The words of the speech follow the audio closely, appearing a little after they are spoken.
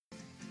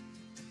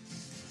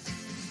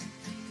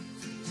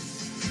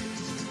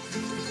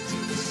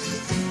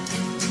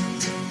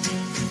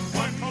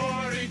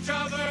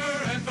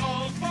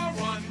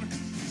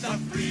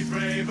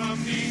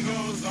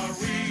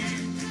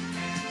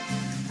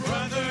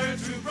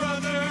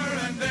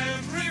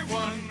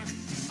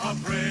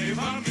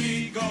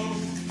go.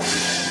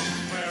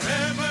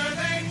 Wherever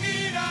they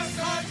need us,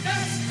 our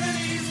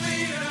destinies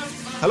lead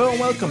us. Hello and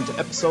welcome to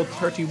episode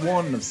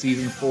 31 of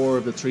season 4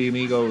 of The Three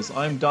Amigos.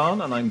 I'm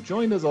Don and I'm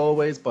joined as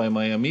always by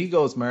my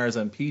amigos Mars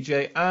and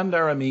PJ and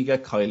our amiga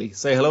Kylie.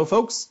 Say hello,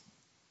 folks.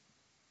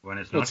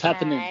 What's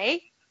happening?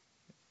 Hey.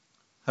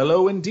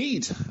 Hello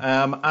indeed.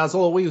 As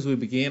always, we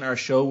begin our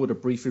show with a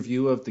brief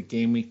review of the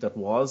game week that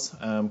was.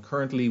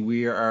 Currently,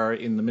 we are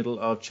in the middle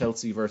of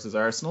Chelsea versus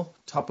Arsenal.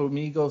 Top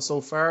amigo so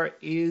far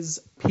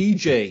is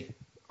PJ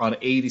on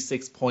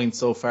 86 points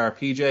so far.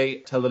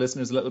 PJ, tell the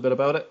listeners a little bit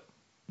about it.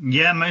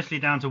 Yeah, mostly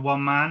down to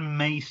one man,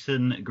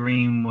 Mason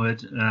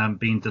Greenwood,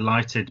 being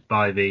delighted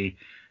by the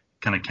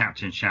kind of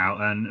captain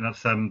shout, and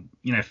that's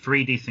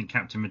 3 decent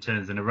captain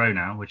returns in a row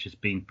now, which has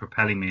been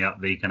propelling me up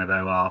the kind of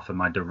OR for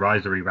my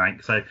derisory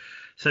rank.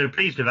 So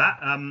pleased with that.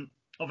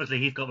 Obviously,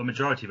 he's got the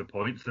majority of the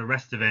points. The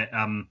rest of it,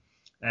 a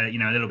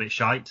little bit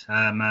shite.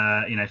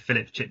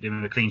 Phillips chipped in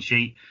with a clean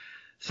sheet.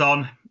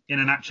 Son in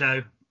a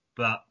nacho,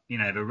 but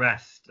the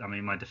rest. I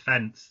mean, my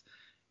defence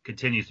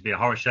continues to be a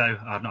horror show.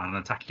 I've not had an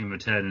attacking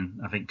return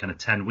in, I think, kind of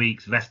 10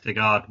 weeks.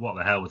 Vestergaard, what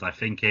the hell was I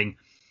thinking?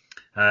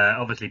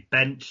 Obviously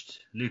benched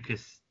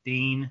Lucas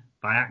Dean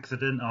by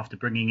accident after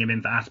bringing him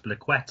in for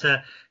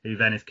Azpilicueta, who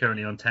then is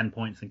currently on 10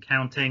 points and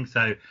counting.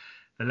 So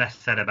the less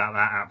said about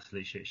that,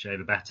 absolute shit show,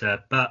 the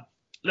better. But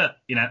look,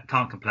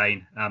 can't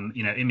complain. In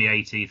the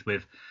 80s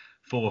with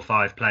 4 or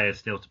 5 players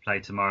still to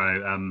play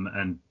tomorrow.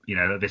 And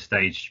at this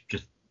stage,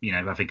 just,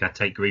 I think I'd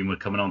take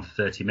Greenwood coming on for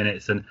 30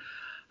 minutes and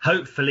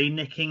hopefully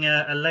nicking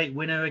a late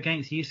winner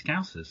against you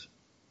Scousers.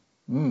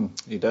 You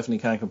definitely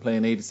can't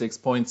complain. 86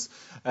 points.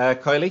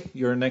 Kylie,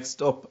 you're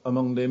next up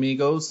among the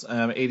amigos.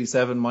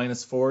 87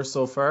 minus 4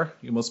 so far.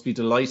 You must be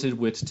delighted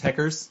with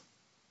Techers.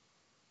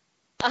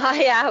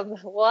 I am.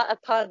 What a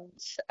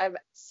punch. I'm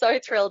so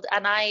thrilled.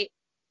 And I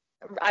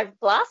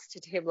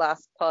blasted him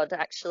last pod,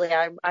 actually.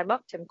 I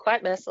mocked him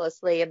quite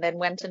mercilessly and then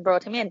went and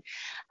brought him in.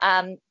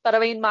 But I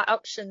mean, my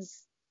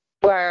options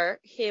were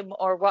him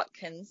or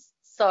Watkins.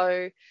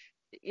 So,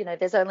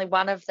 there's only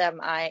one of them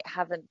I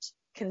haven't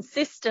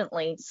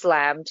consistently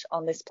slammed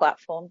on this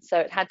platform, so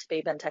it had to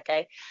be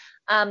Benteke.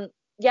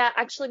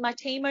 Actually my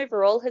team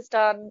overall has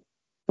done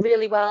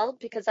really well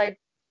because I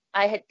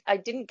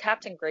didn't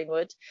captain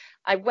Greenwood.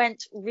 I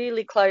went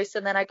really close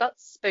and then I got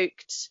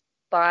spooked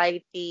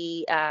by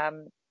the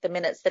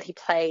minutes that he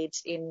played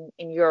in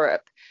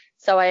Europe,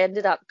 so I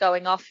ended up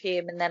going off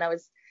him, and then I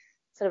was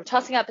sort of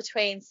tossing up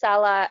between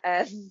Salah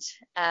and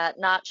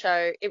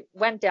Nacho. It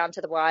went down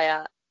to the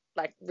wire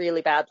like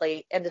really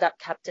badly, ended up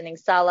captaining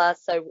Salah,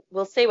 so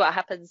we'll see what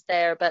happens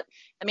there. But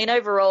I mean,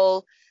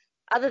 overall,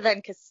 other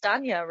than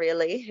Castagna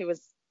really, who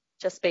has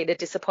just been a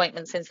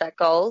disappointment since that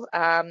goal,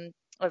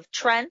 of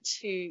Trent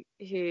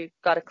who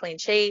got a clean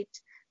sheet,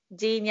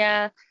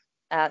 Digne,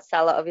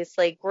 Salah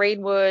obviously,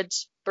 Greenwood,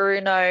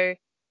 Bruno,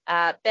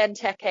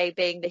 Benteke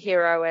being the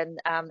hero,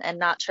 and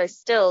Nacho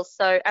still.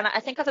 So, and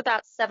I think I've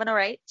about 7 or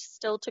 8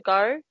 still to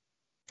go,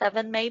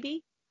 7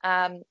 maybe.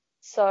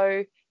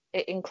 So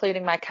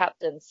including my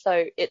captain.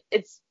 So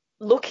it's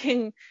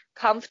looking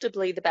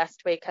comfortably the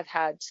best week I've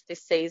had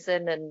this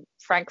season, and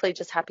frankly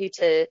just happy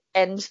to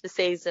end the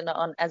season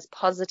on as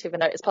positive a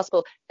note as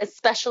possible,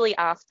 especially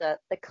after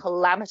the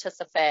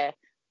calamitous affair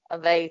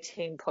of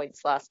 18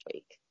 points last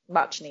week.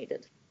 Much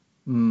needed.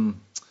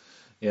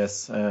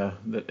 Yes,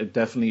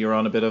 definitely you're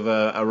on a bit of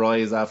a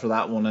rise after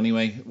that one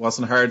anyway. It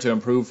wasn't hard to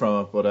improve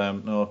from it, but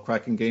no,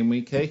 cracking game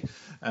week, hey.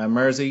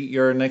 Mersey,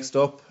 you're next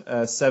up,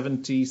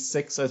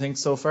 76 I think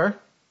so far.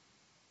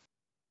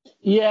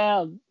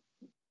 Yeah,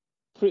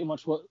 pretty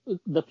much what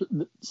the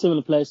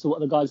similar players to what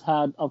the guys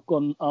had.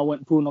 I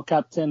went Bruno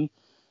captain.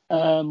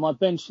 My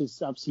bench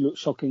is absolute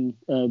shocking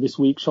this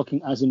week.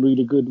 Shocking as in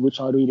really good, which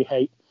I really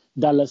hate.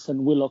 Dallas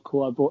and Willock,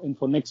 who I brought in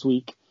for next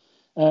week.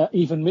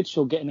 Even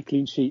Mitchell getting a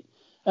clean sheet.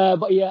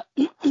 But yeah,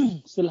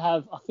 still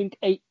have, I think,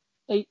 8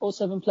 or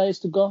 7 players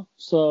to go.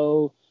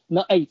 So,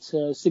 not 8,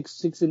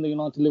 6 in the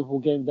United-Liverpool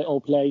game. They all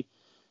play,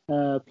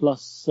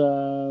 plus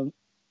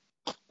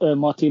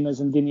Martinez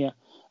and Digne.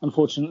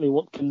 Unfortunately,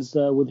 Watkins,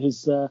 with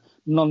his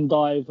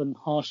non-dive and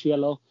harsh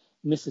yellow,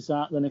 misses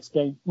out the next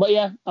game. But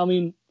yeah, I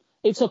mean,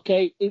 it's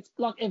okay. It's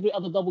like every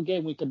other double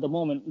game week at the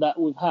moment that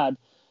we've had.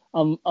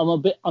 I'm a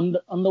bit under.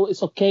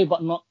 It's okay,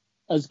 but not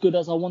as good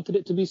as I wanted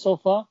it to be so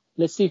far.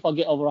 Let's see if I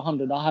get over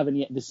 100. I haven't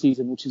yet this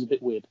season, which is a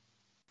bit weird.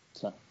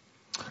 So.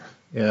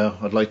 Yeah,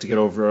 I'd like to get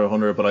over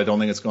 100, but I don't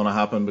think it's going to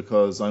happen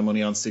because I'm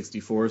only on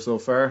 64 so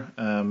far.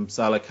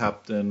 Salah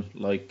captain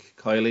like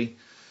Kylie.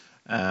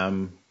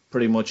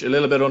 Pretty much a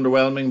little bit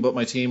underwhelming, but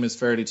my team is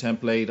fairly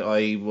template.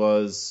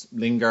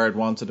 Lingard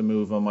wanted to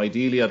move him.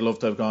 Ideally, I'd love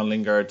to have gone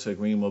Lingard to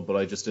Greenwood, but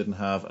I just didn't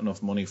have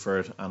enough money for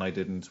it, and I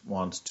didn't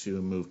want to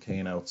move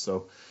Kane out.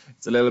 So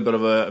it's a little bit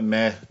of a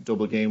meh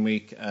double game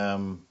week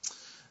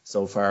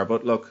so far.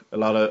 But look, a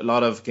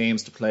lot of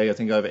games to play. I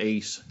think I have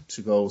 8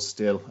 to go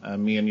still.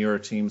 Me and your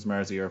teams,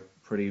 Marzi, are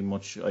pretty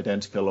much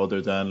identical,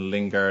 other than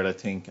Lingard, I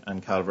think,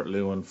 and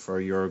Calvert-Lewin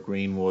for your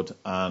Greenwood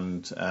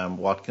and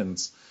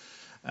Watkins.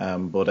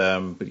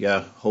 But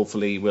yeah,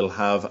 hopefully we'll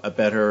have a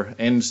better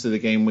end to the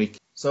game week.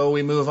 So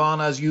we move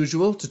on as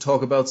usual to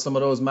talk about some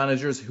of those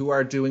managers who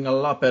are doing a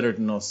lot better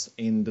than us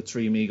in the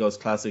Three Amigos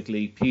Classic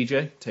League.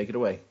 PJ, take it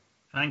away.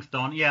 Thanks,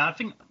 Don. Yeah, I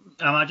think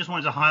I just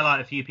wanted to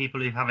highlight a few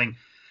people who are having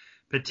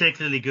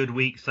particularly good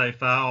weeks so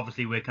far.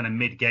 Obviously, we're kind of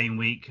mid-game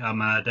week.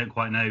 Don't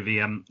quite know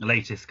the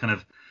latest kind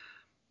of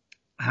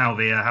how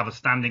the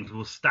standings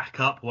will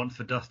stack up once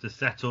the dust has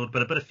settled.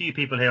 But a few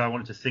people here I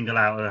wanted to single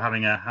out are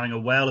having a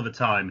whale of a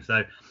time.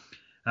 So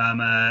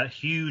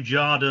Hugh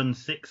Jardine,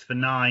 6 for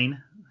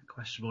 9.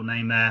 Questionable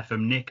name there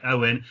from Nick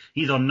Owen.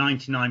 He's on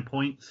 99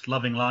 points,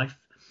 loving life.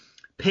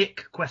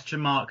 Pick, ?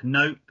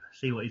 Nope.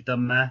 See what he's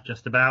done there,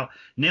 just about.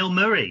 Neil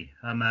Murray,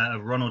 of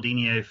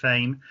Ronaldinho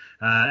fame,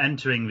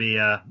 entering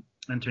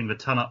the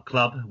Ton-Up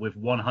Club with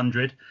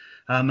 100.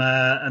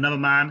 Another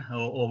man,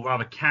 or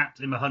rather cat,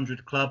 in the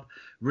 100 Club,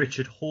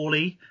 Richard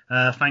Hawley,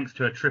 thanks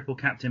to a triple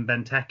captain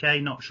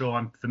Benteke. Not sure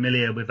I'm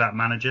familiar with that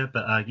manager,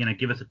 but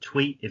give us a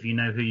tweet if you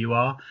know who you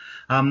are.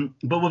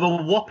 But with a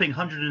whopping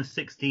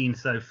 116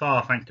 so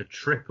far, thanks to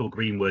triple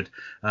Greenwood,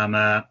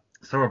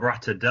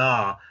 Sorobrata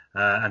Dar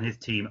and his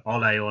team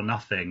Ole or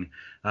Nothing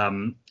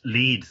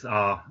leads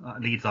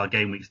our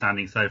game week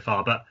standing so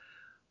far. But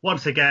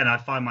once again, I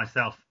find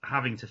myself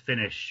having to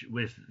finish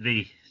with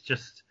the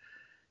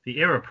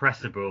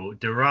irrepressible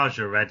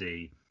Diraja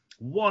Reddy,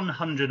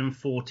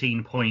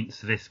 114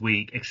 points this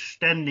week,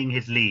 extending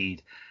his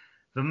lead.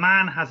 The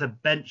man has a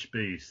bench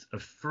boost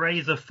of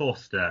Fraser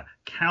Forster,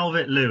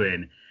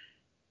 Calvert-Lewin,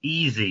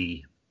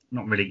 Easy,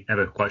 not really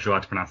ever quite sure how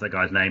to pronounce that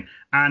guy's name,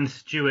 and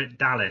Stuart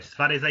Dallas.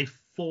 That is a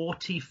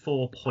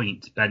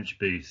 44-point bench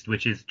boost,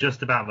 which is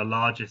just about the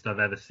largest I've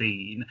ever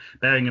seen,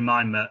 bearing in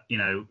mind that,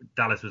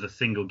 Dallas was a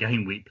single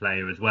game week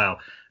player as well,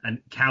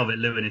 and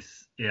Calvert-Lewin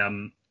is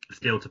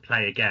still to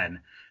play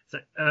again. So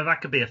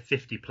that could be a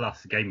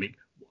 50-plus game week.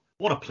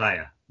 What a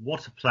player.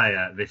 What a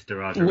player this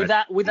Diraja.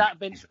 Without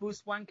bench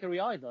boost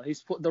wankery either.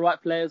 He's put the right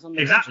players on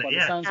the exactly, bench.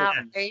 Yeah. Sounds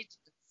like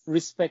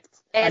respect.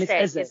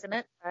 Eze, isn't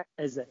it?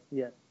 Eze,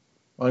 yeah.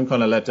 I'm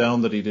kind of let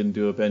down that he didn't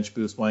do a bench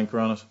boost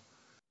wanker on it.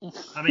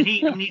 I mean,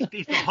 he's got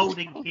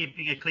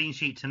keeping a clean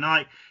sheet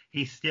tonight.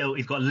 He's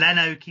got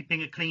Leno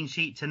keeping a clean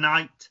sheet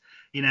tonight.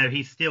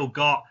 He's still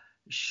got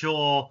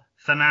Shaw,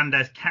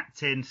 Fernandez,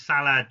 captain,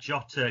 Salah,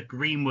 Jota,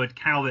 Greenwood,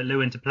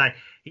 Calvert-Lewin to play.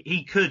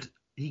 He could,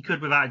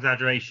 without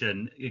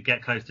exaggeration,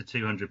 get close to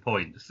 200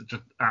 points. It's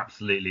just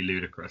absolutely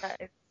ludicrous.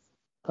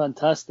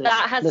 Fantastic.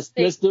 That has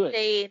let's do it.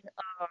 been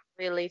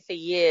really for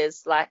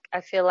years. Like,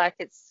 I feel like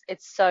it's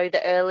so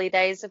the early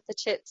days of the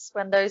chits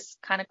when those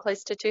kind of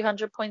close to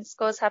 200 point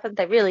scores happened.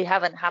 They really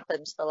haven't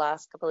happened the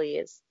last couple of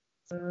years.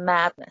 It's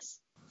madness.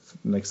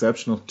 An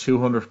exceptional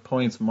 200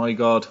 points, my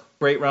God.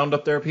 Great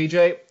roundup there,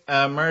 PJ.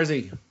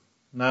 Marzi,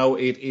 now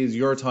it is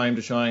your time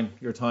to shine,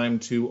 your time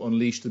to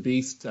unleash the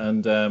beast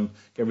and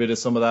get rid of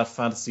some of that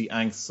fantasy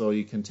angst, so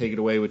you can take it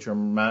away with your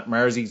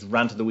Marzi's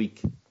rant of the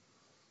week.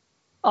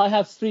 I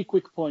have 3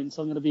 quick points.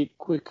 I'm going to be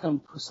quick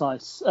and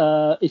precise.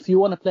 If you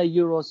want to play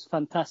Euros,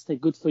 fantastic,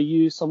 good for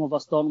you. Some of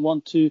us don't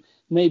want to.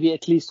 Maybe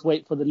at least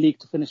wait for the league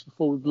to finish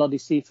before we bloody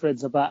see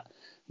threads about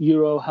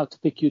Euro, how to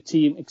pick your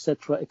team,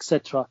 etc.,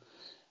 etc.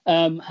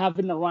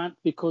 Having a rant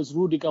because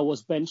Rudiger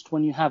was benched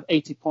when you have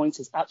 80 points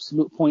is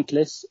absolute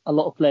pointless. A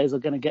lot of players are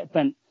going to get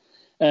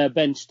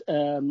benched,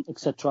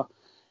 etc.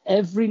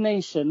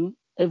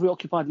 Every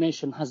occupied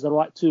nation has the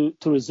right to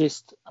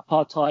resist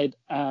apartheid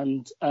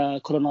and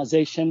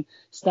colonization.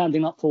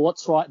 Standing up for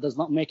what's right does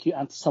not make you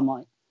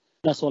anti-Semite.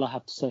 That's all I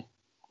have to say.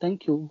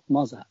 Thank you,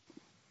 Mazat.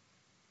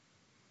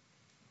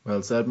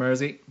 Well said,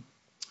 Marzi.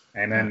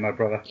 Amen, my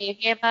brother.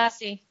 Yeah,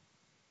 Marcy.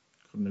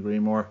 Couldn't agree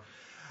more.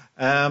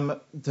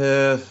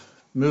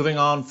 Moving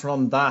on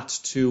from that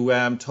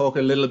to talk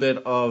a little bit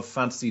of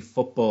fantasy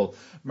football.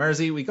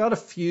 Marzi, we got a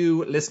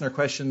few listener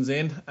questions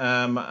in,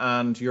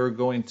 and you're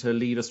going to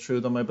lead us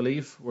through them, I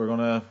believe. We're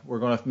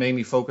gonna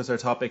mainly focus our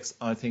topics,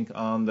 I think,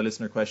 on the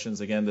listener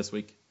questions again this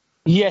week.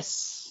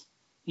 Yes.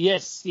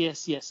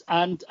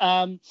 And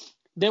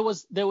there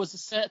was a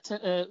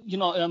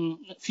certain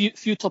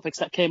few topics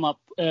that came up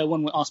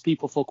when we asked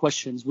people for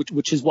questions,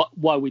 which is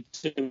why we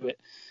do it,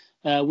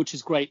 which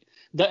is great.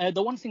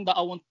 The one thing that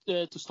I want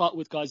to start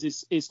with, guys,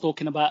 is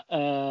talking about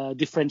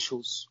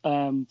differentials.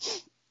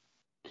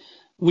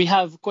 We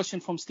have a question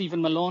from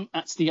Stephen Malone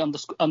at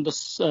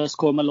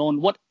 @Steve_Malone.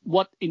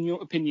 What, in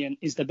your opinion,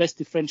 is the best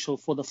differential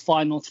for the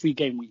final 3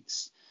 game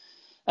weeks?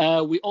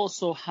 We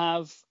also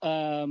have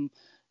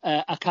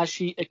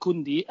Akashi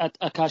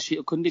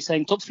Ekundi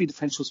saying top 3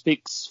 differential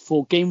picks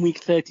for game week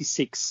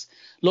 36.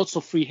 Lots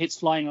of free hits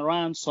flying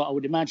around, so I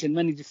would imagine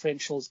many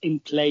differentials in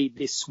play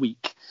this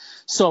week.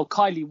 So,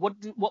 Kylie,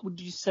 what would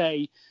you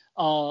say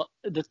are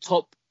the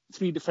top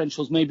 3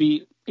 differentials,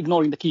 maybe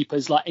ignoring the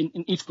keepers, like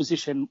in each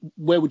position?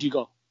 Where would you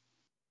go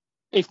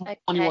if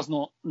money was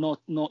no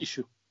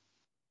issue?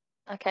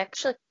 Okay,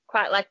 actually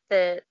quite like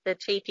the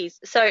cheapies.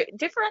 So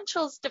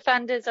differentials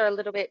defenders are a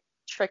little bit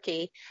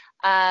tricky.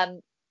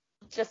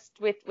 Just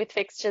with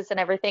fixtures and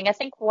everything. I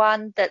think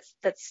one that's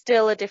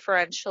still a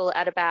differential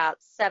at about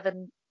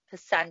 7%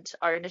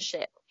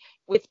 ownership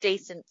with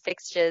decent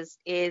fixtures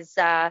is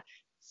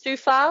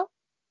Soufal.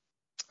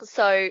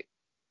 So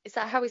is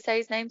that how we say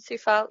his name,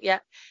 Soufal? Yeah.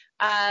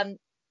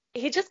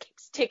 He just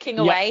keeps ticking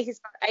Yeah. away. He's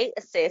got 8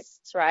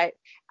 assists, right?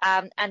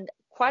 And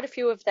quite a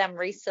few of them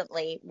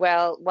recently.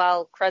 Well,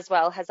 while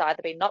Creswell has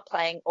either been not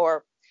playing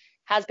or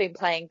has been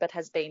playing but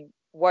has been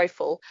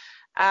woeful.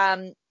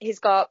 He's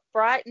got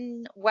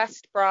Brighton,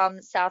 West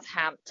Brom,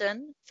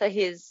 Southampton for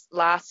his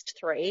last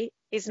 3.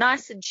 He's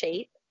nice and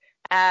cheap.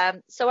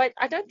 So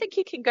I don't think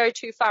you can go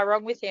too far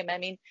wrong with him. I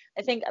mean,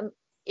 I think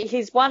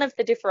he's one of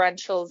the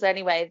differentials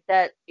anyway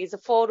that is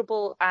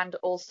affordable and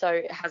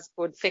also has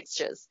good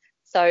fixtures.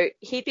 So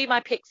he'd be my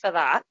pick for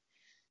that.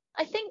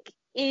 I think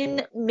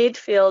in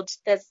midfield,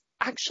 there's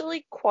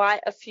actually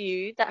quite a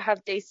few that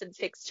have decent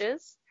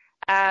fixtures.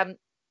 I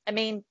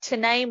mean, to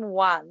name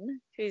one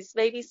who's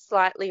maybe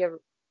slightly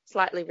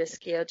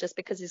riskier just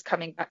because he's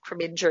coming back from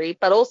injury,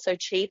 but also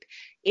cheap,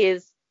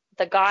 is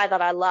the guy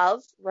that I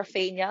love,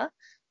 Rafinha.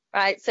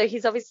 Right, so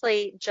he's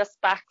obviously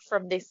just back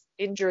from this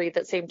injury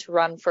that seemed to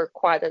run for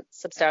quite a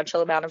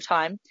substantial amount of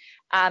time.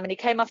 And he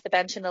came off the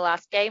bench in the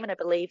last game, and I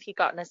believe he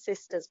got an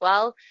assist as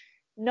well.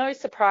 No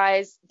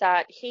surprise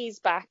that he's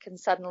back and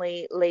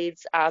suddenly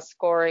Leeds are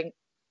scoring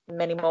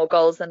many more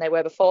goals than they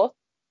were before.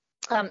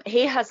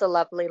 He has a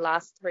lovely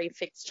last 3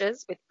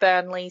 fixtures with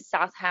Burnley,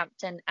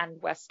 Southampton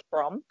and West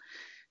Brom.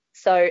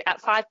 So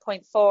at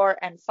 5.4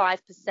 and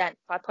 5%,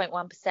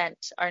 5.1%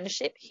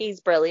 ownership,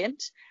 he's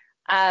brilliant.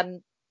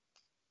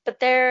 But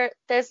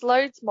there's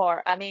loads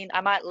more. I mean,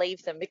 I might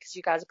leave them because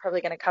you guys are probably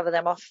going to cover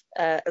them off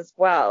as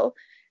well.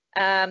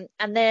 And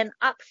then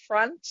up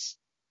front,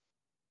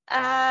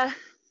 Antonio,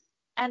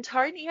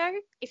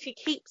 if he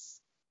keeps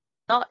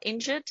not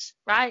injured,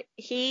 right?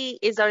 He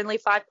is only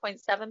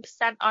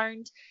 5.7%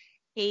 owned.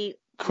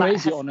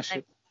 Crazy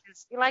ownership.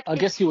 I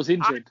guess he was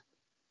injured.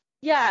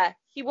 Yeah,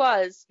 he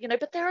was.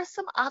 But there are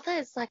some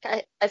others. Like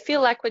I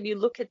feel like when you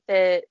look at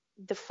the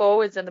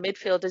forwards and the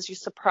midfielders, you're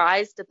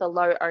surprised at the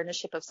low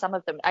ownership of some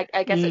of them.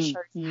 I guess it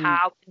shows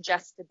how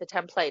congested the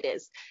template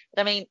is.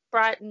 But I mean,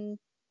 Brighton,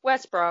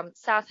 West Brom,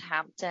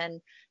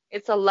 Southampton,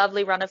 it's a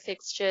lovely run of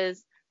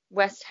fixtures.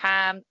 West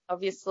Ham,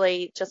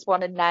 obviously, just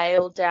want to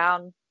nail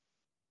down,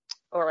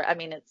 or I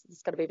mean,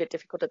 it's going to be a bit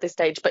difficult at this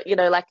stage, but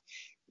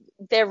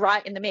they're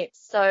right in the mix.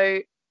 So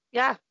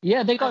yeah.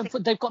 Yeah, they've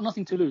got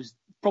nothing to lose.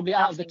 Probably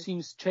out of the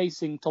teams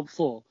chasing top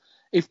 4.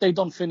 If they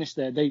don't finish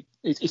there,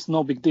 it's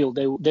no big deal.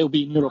 They'll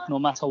be in Europe no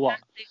matter what.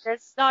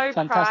 There's no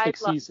fantastic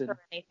pride season or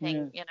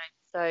anything,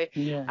 So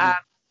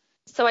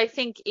so I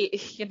think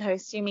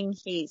assuming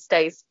he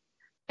stays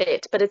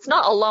fit, but it's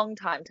not a long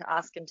time to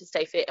ask him to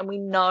stay fit, and we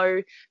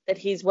know that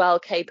he's well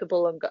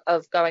capable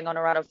of going on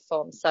a run of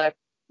form. So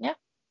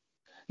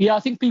yeah,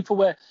 I think people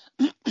were.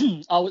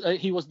 He's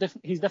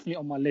definitely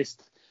on my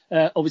list.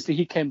 Obviously,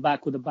 he came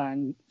back with a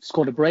bang,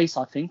 scored a brace,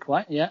 I think,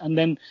 right? Yeah, and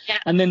then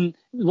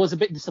it was a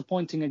bit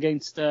disappointing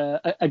against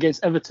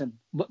Everton,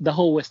 but the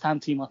whole West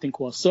Ham team, I think,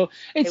 was. So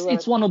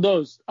it's one of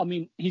those. I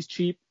mean, he's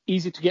cheap,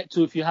 easy to get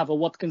to if you have a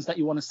Watkins that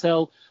you want to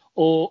sell,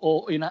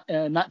 or in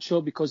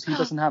Nacho because he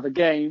doesn't have a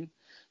game.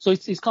 So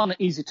it's kind of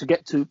easy to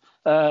get to,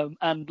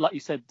 and like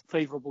you said,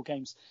 favourable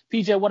games.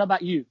 PJ, what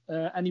about you?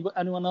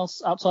 Anyone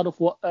else outside of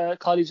what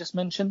Kylie just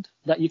mentioned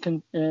that you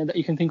can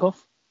think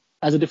of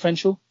as a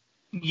differential?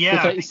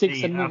 Yeah,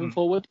 36 and moving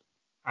forward.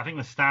 I think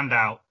the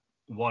standout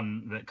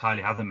one that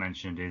Kylie hasn't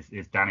mentioned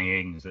is Danny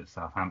Ings at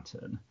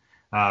Southampton.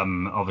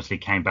 Obviously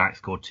came back,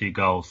 scored 2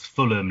 goals.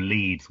 Fulham,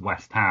 Leeds,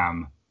 West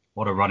Ham.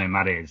 What a run in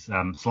that is.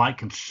 Slight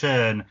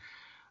concern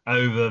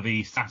over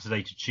the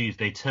Saturday to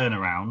Tuesday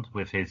turnaround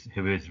with his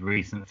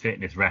recent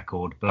fitness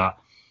record, but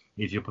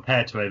if you're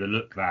prepared to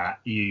overlook that,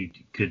 you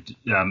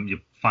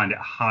find it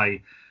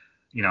high.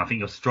 I think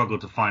you'll struggle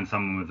to find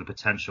someone with a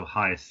potential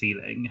higher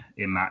ceiling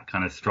in that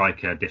kind of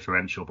striker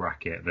differential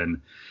bracket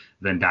than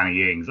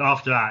Danny Ings.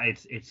 After that,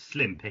 it's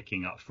slim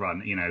picking up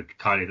front. As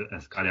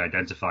Kylie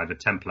identified, the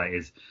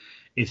template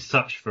is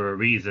such for a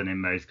reason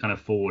in those kind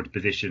of forward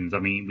positions. I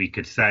mean, we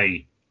could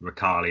say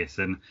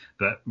Richarlison,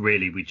 but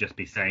really we'd just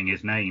be saying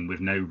his name with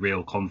no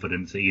real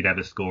confidence that he'd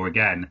ever score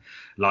again.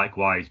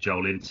 Likewise,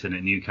 Joel Linton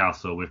at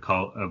Newcastle with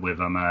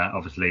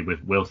obviously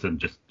with Wilson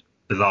just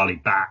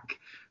bizarrely back,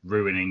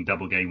 ruining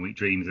double game week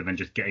dreams and then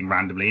just getting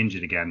randomly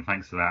injured again.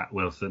 Thanks for that,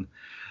 Wilson.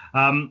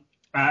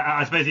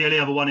 I suppose the only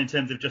other one in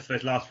terms of just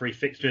those last 3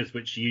 fixtures,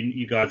 which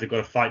you guys have got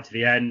to fight to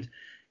the end.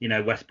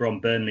 West Brom,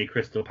 Burnley,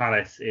 Crystal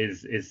Palace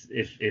is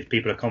if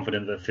people are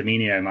confident that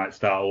Firmino might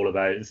start all of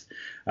those,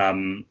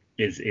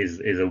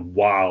 is a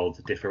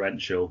wild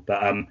differential.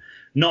 But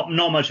not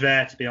much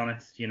there, to be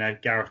honest.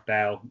 Gareth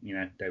Bale,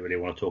 don't really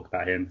want to talk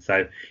about him.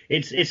 So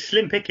it's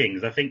slim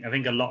pickings. I think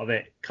a lot of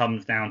it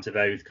comes down to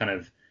those kind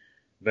of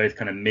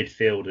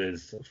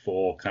midfielders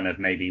for kind of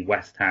maybe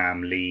West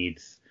Ham,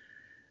 Leeds,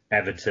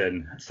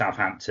 Everton,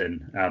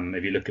 Southampton.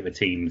 If you look at the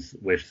teams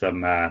with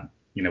some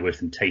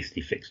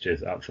tasty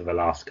fixtures up for the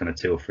last kind of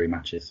 2 or 3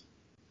 matches.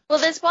 Well,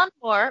 there's one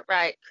more,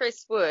 right?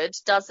 Chris Wood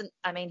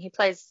he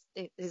plays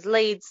his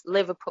Leeds,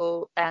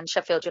 Liverpool and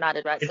Sheffield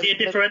United, right? Is he a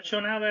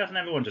differential now? Hasn't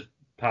everyone just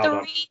piled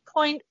up.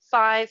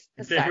 3.5%.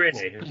 Is it really?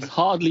 It's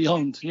hardly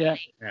owned. Yeah.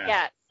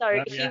 Yeah. So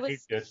Well, yeah,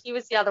 he's good. he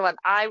was the other one.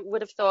 I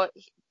would have thought,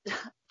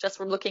 just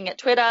from looking at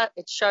Twitter,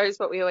 it shows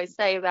what we always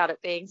say about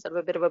it being sort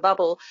of a bit of a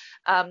bubble.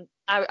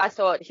 I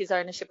thought his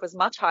ownership was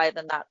much higher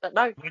than that, but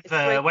no.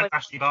 When's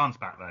Ashley Barnes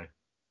back though?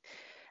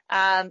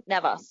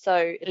 Never.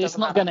 So It's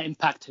not going to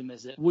impact him,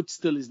 is it? Wood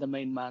still is the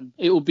main man.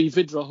 It will be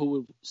Vidra who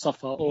will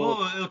suffer. Or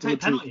Well, it'll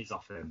take penalties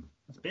off him.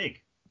 That's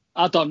big.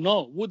 I don't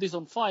know. Wood is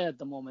on fire at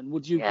the moment.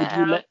 Would you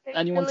Yeah, let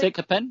anyone take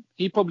a pen?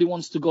 He probably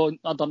wants to go.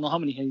 I don't know how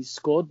many he's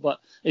scored, but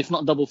if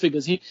not double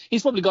figures,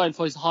 he's probably going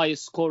for his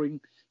highest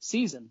scoring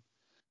season.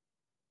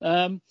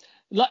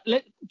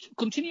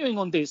 Continuing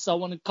on this, I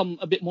want to come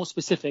a bit more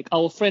specific.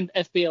 Our friend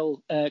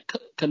FBL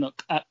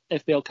Canuck at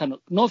FBL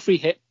Canuck, no free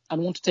hit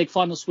and want to take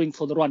final swing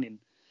for the run-in.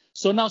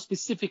 So now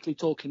specifically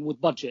talking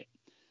with budget,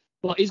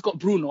 but he's got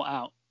Bruno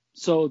out.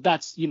 So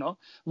that's,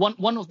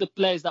 one of the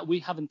players that we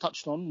haven't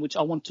touched on, which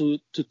I want to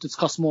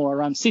discuss more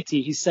around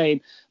City. He's saying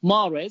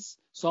Mahrez.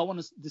 So I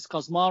want to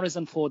discuss Mahrez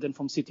and Foden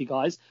from City,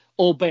 guys,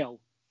 or Bale.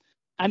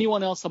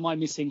 Anyone else am I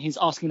missing? He's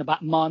asking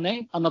about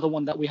Mane, another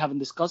one that we haven't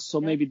discussed.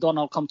 So maybe, Don,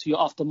 I'll come to you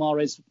after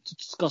Mahrez to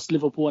discuss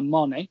Liverpool and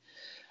Mane.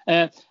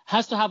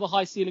 Has to have a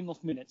high ceiling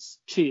of minutes.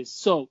 Cheers.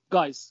 So,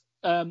 guys,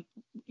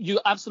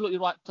 you're absolutely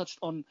right, touched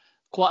on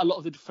quite a lot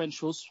of the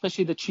differentials,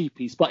 especially the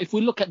cheapies. But if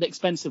we look at the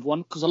expensive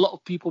one, because a lot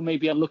of people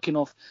maybe are looking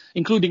off,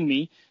 including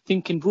me,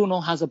 thinking Bruno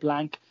has a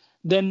blank,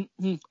 then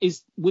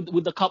is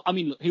with the cup. I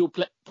mean, look, he'll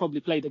probably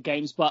play the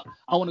games, but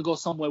I want to go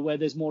somewhere where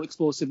there's more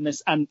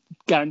explosiveness and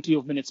guarantee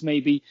of minutes,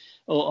 maybe,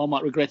 or I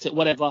might regret it,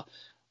 whatever.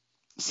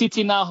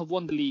 City now have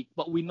won the league,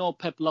 but we know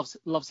Pep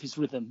loves his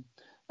rhythm.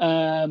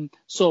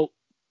 So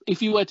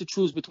if you were to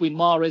choose between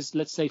Mahrez,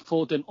 let's say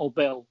Foden or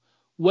Bale,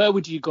 where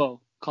would you go,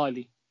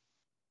 Kylie?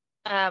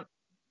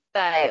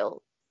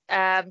 Bale.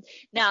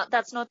 Now,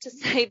 that's not to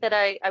say that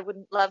I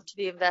wouldn't love to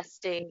be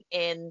investing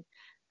in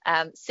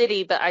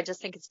City, but I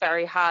just think it's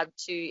very hard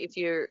to, if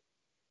you're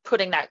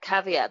putting that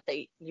caveat that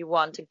you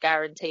want a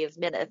guarantee of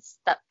minutes,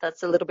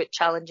 that's a little bit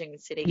challenging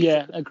with City.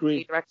 Yeah,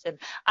 agree. Direction.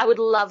 I would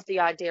love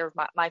the idea of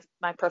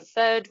my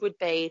preferred would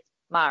be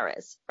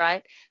Mahrez,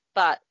 right?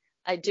 But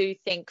I do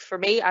think for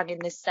me, I'm in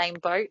this same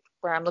boat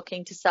where I'm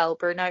looking to sell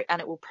Bruno,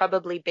 and it will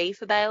probably be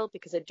for Bale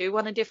because I do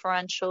want a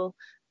differential.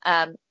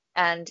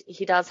 And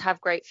he does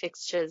have great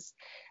fixtures,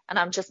 and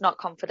I'm just not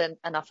confident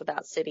enough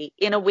about City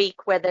in a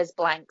week where there's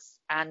blanks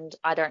and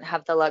I don't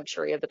have the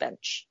luxury of the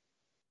bench.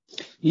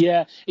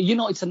 Yeah,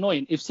 it's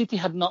annoying. If City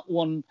had not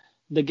won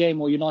the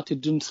game or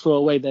United didn't throw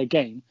away their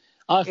game,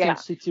 I think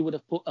City would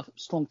have put a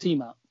strong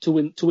team out to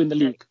win the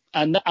league.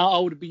 And I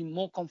would have been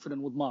more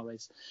confident with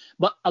Mahrez.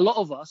 But a lot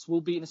of us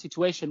will be in a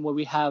situation where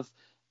we have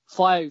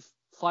five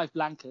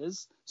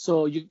blankers.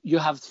 So you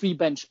have 3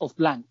 bench of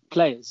blank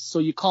players. So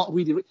you can't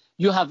really,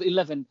 you have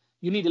 11,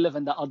 you need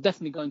 11 that are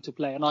definitely going to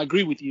play. And I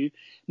agree with you.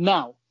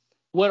 Now,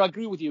 where I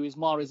agree with you is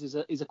Mahrez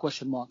is a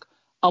question mark.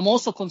 I'm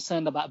also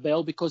concerned about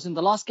Bale because in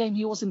the last game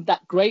he wasn't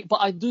that great, but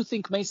I do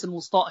think Mason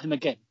will start him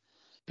again.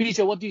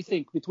 PJ, what do you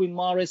think? Between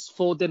Mahrez,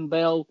 Foden,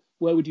 Bale,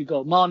 where would you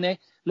go? Mane,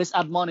 let's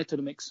add Mane to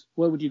the mix.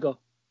 Where would you go?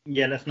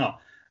 Yeah, let's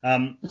not.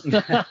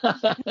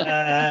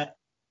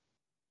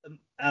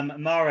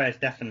 Mahrez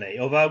definitely.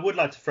 Although I would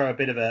like to throw a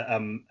bit of a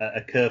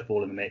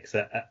curveball in the mix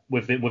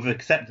with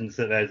acceptance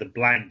that there's a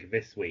blank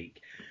this week.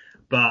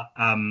 But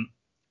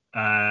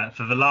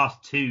for the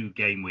last 2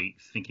 game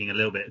weeks, thinking a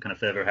little bit kind of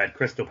further ahead,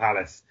 Crystal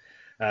Palace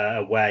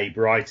away,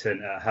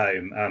 Brighton at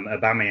home,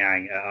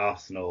 Aubameyang at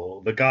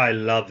Arsenal. The guy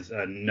loves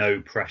a no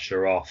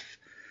pressure off,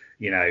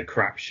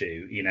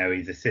 crapshoot.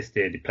 He's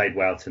assisted, he played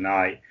well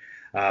tonight.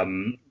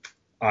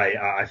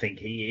 I think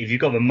if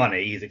you've got the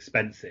money, he's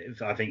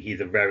expensive. I think he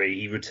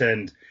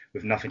returned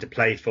with nothing to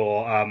play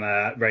for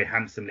very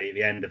handsomely at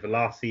the end of the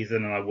last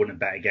season, and I wouldn't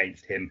bet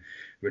against him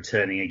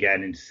returning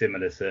again in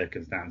similar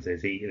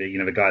circumstances.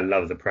 The guy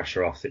loves a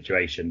pressure off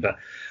situation. But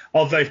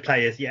of those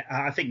players,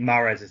 I think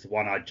Mahrez is the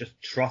one I just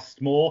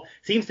trust more.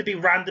 Seems to be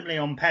randomly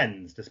on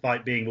pens,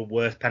 despite being the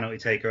worst penalty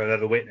taker I've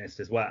ever witnessed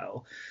as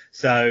well.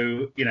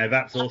 So,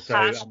 that's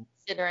also...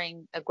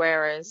 considering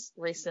Aguero's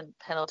recent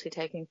penalty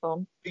taking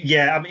form.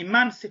 Yeah, I mean,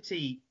 Man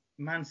City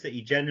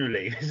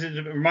generally.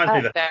 It reminds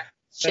me of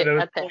there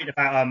was a point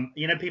about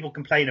people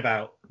complain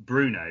about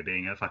Bruno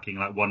being a fucking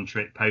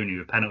one-trick pony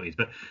with penalties,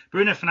 but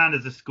Bruno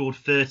Fernandes has scored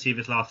 30 of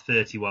his last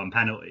 31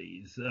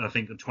 penalties. I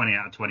think 20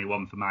 out of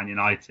 21 for Man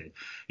United.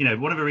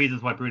 One of the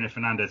reasons why Bruno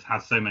Fernandes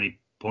has so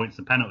many points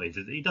and penalties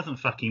is he doesn't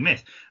fucking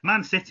miss.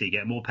 Man City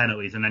get more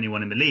penalties than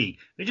anyone in the league.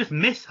 They just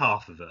miss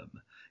half of them.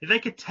 If they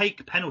could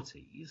take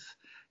penalties,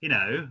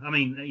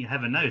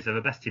 heaven knows they're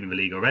the best team in the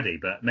league already,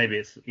 but maybe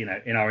it's,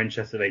 in our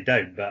interest that they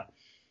don't. But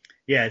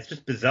yeah, it's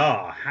just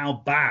bizarre how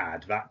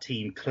bad that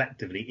team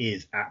collectively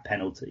is at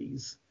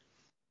penalties.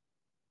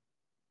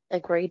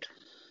 Agreed.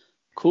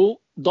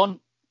 Cool. Don,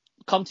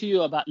 come to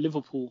you about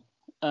Liverpool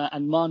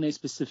and Mane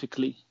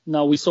specifically.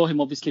 Now, we saw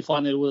him obviously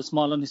finally with a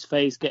smile on his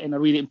face, getting a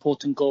really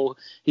important goal.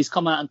 He's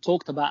come out and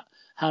talked about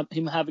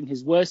him having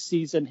his worst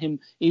season, him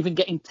even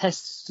getting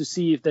tests to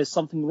see if there's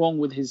something wrong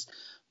with his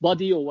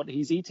body or what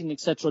he's eating,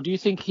 etc. Do you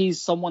think he's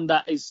someone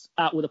that is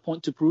out with a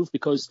point to prove?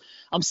 Because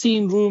I'm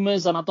seeing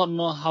rumours, and I don't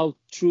know how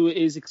true it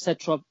is,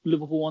 etc.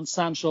 Liverpool want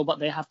Sancho, but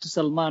they have to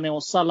sell Mane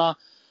or Salah.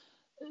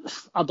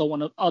 I don't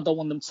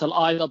want them to sell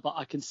either, but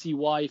I can see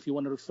why if you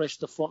want to refresh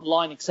the front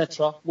line,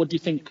 etc. What do you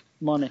think,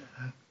 Mane?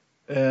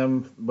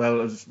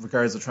 Well, as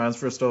regards the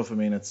transfer stuff, I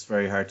mean, it's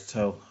very hard to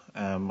tell.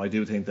 I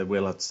do think they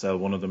will have to sell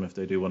one of them if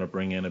they do want to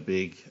bring in a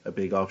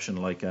big option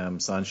like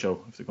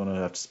Sancho, if they're going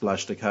to have to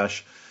splash the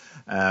cash,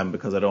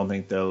 because I don't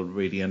think they'll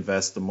really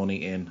invest the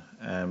money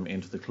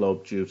into the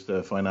club due to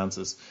the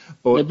finances.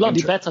 But they're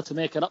bloody better to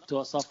make it up to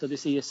us after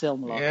this ESL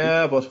malarkey.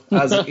 Yeah,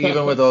 but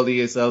even with all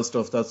the ESL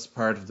stuff, that's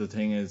part of the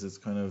thing. Is it's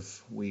kind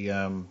of we,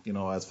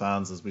 as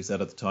fans, as we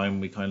said at the time,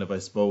 we kind of, I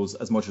suppose,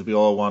 as much as we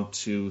all want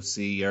to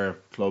see our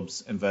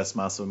clubs invest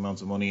massive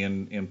amounts of money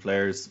in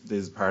players,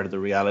 this is part of the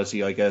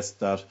reality, I guess,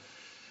 that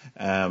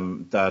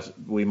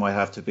we might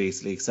have to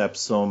basically accept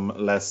some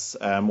less,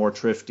 more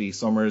thrifty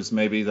summers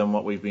maybe than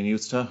what we've been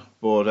used to.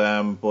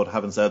 But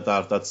having said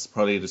that, that's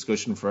probably a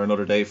discussion for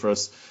another day for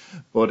us.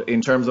 But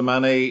in terms of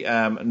Mane,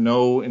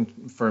 no,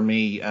 for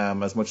me,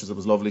 as much as it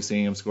was lovely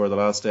seeing him score the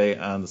last day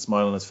and the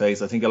smile on his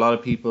face, I think a lot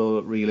of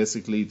people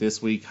realistically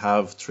this week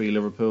have 3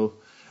 Liverpool.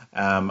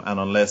 And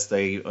unless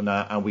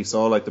and we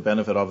saw like the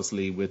benefit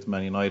obviously with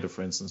Man United,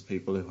 for instance,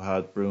 people who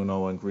had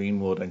Bruno and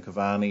Greenwood and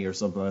Cavani or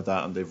something like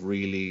that, and they've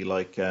really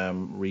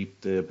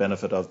reaped the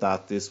benefit of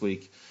that this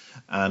week.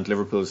 And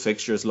Liverpool's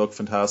fixtures look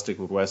fantastic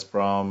with West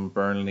Brom,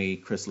 Burnley,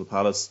 Crystal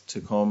Palace to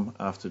come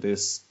after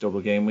this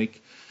double game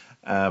week.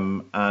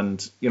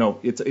 And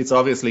it's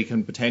obviously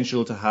can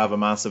potential to have a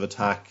massive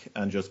attack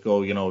and just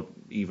go,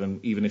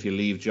 even if you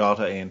leave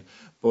Jota in.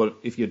 But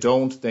if you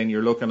don't, then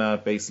you're looking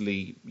at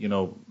basically,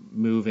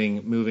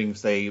 moving,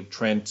 say,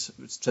 Trent,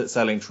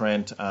 selling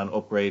Trent and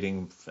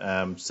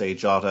upgrading, say,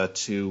 Jota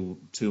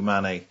to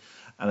Mane.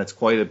 And it's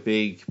quite a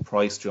big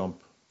price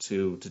jump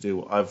to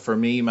do. For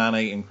me,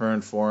 Mane in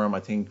current form, I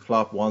think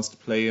Klopp wants to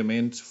play him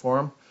into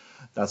form.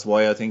 That's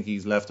why I think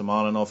he's left him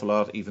on an awful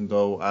lot, even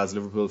though as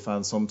Liverpool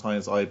fans,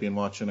 sometimes I've been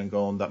watching and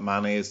going that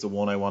Mane is the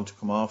one I want to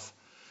come off.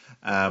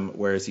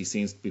 Whereas he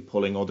seems to be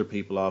pulling other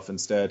people off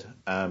instead.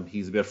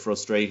 He's a bit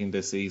frustrating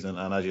this season,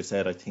 and as you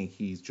said, I think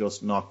he's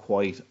just not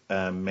quite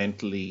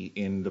mentally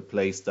in the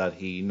place that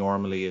he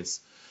normally is.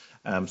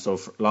 So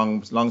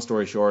long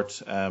story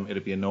short,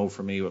 it'd be a no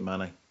for me with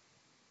Mane.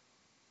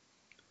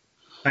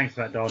 Thanks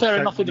for that, Don. Fair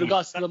enough with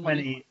regards to the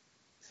money.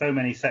 So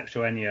many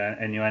sexual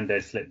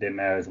innuendos slipped in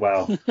there as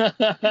well.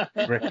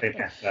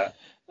 Ripping that.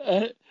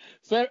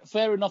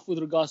 Fair enough with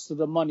regards to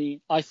the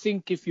money. I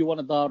think if you want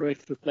a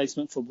direct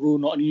replacement for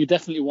Bruno and you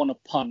definitely want a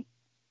punt,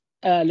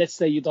 let's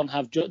say you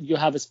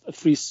have a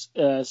free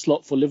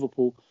slot for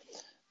Liverpool,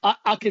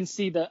 I can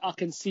see that. I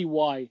can see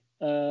why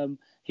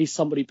he's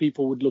somebody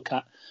people would look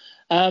at.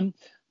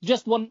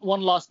 Just one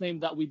last name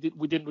that we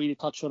didn't really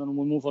touch on, and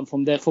we'll move on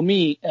from there. For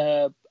me,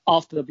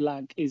 after the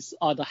blank is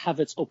either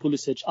Havertz or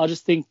Pulisic. I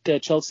just think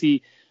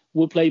Chelsea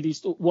will play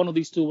one of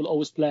these two will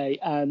always play,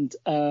 and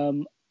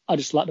I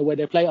just like the way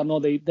they play. I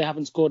know they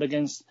haven't scored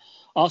against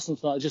Arsenal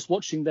tonight. Just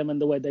watching them and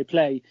the way they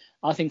play,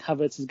 I think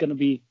Havertz is going to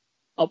be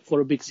up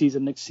for a big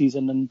season next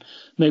season, and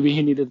maybe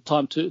he needed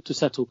time to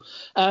settle.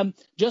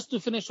 Just to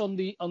finish on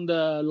the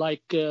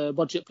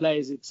budget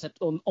players,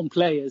 on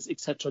players,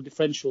 etc.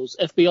 differentials.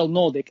 FPL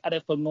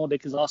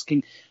Nordic is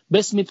asking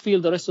best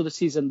midfield the rest of the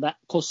season that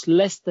costs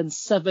less than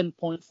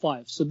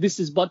 7.5. So this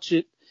is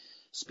budget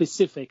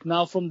specific.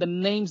 Now, from the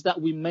names that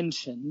we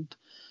mentioned,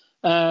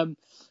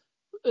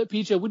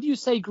 PJ, would you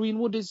say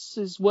Greenwood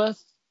is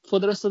worth for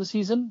the rest of the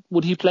season?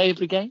 Would he play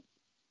every game?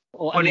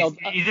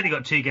 He's only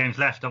got 2 games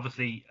left.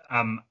 Obviously,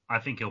 I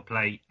think he'll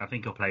play. I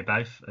think he'll play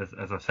both.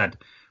 As I've said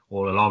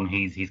all along,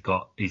 he's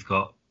got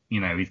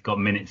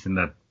minutes in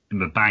the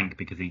bank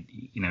because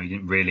he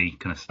didn't really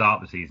kind of start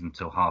the season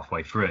until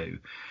halfway through.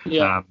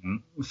 Yeah.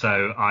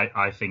 So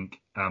I think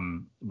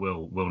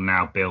we'll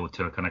now build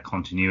to a kind of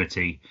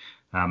continuity.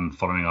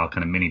 Following our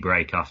kind of mini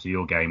break after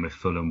your game with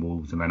Fulham,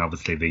 Wolves, and then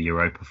obviously the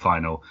Europa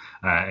final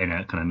in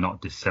a kind of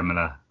not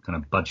dissimilar kind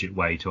of budget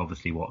way to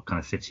obviously what kind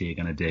of City are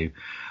going to do.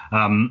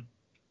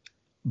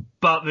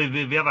 But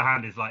the other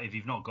hand is like if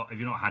you've not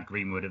had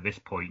Greenwood at this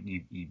point,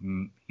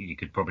 you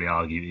could probably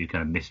argue you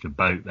kind of missed a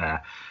boat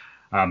there.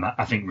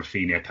 I think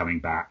Rafinha coming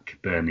back,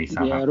 Burnley,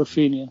 Southampton. Yeah,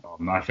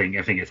 Rafinha. I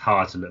think it's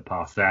hard to look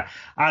past there,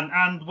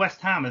 and West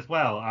Ham as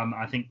well.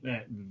 I think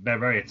they're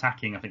very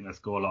attacking. I think they'll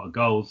score a lot of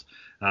goals.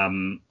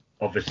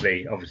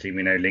 Obviously,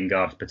 we know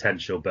Lingard's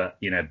potential, but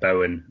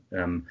Bowen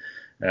and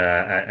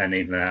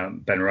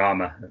even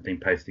Benrahma have been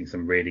posting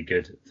some really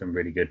good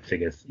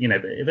figures.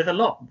 But there's a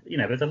lot.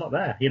 There's a lot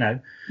there.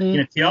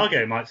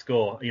 Thiago might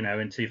score.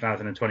 In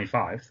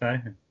 2025. So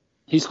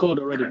he scored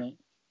already, mate.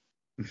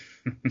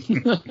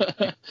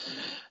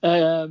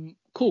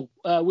 Cool.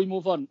 We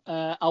move on.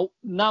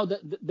 Now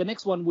the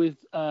next one with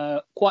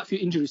quite a few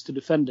injuries to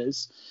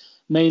defenders,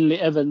 mainly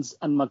Evans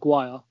and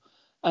Maguire.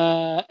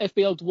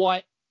 FPL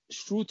Dwight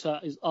Struter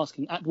is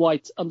asking at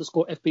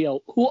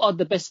White_FPL, who are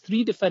the best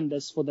 3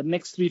 defenders for the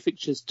next 3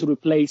 fixtures to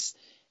replace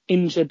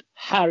injured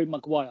Harry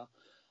Maguire?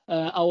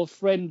 Our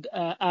friend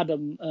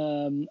Adam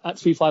at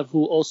 35,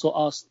 who also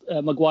asked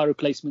Maguire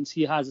replacements,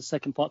 he has a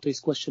second part to his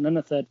question and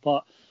a third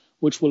part,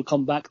 which we'll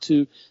come back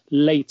to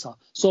later.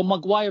 So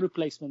Maguire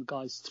replacement,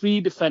 guys,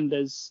 3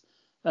 defenders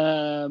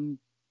for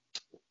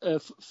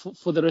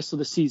the rest of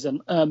the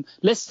season.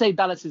 Let's say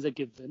Dallas is a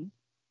given.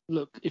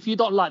 Look, if you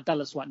don't like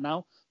Dallas right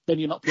now, then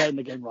you're not playing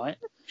the game right.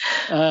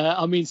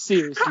 I mean,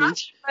 seriously.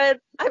 I've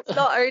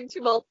not owned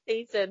him all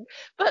season,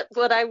 but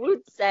what I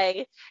would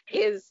say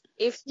is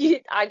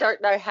I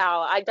don't know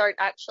how, I don't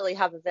actually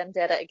have a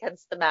vendetta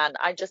against the man.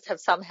 I just have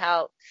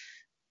somehow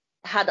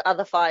had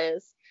other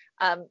fires.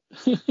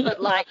 But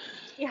like,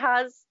 he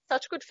has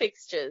such good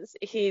fixtures.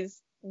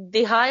 He's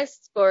the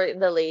highest scorer in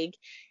the league.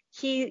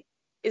 He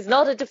is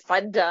not a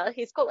defender.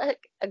 He's got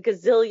like a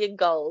gazillion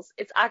goals.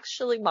 It's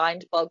actually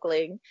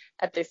mind-boggling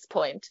at this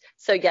point.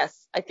 So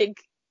yes, I think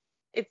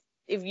if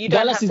you don't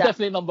Dallas have is that,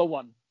 definitely number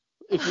 1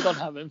 if you don't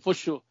have him, for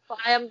sure.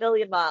 by a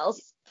million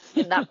miles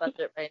in that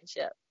budget range.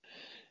 Yeah.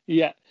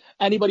 Yeah.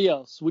 Anybody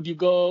else? Would you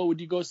go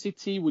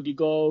City? Would you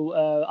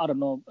go? I don't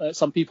know.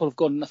 Some people have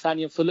gone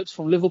Nathaniel Phillips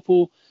from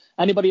Liverpool.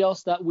 Anybody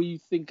else that we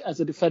think as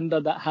a defender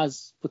that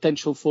has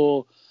potential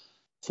for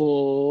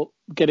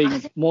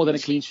getting more than a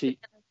clean sheet?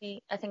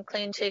 I think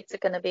clean sheets are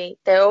going to be.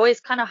 They're always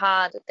kind of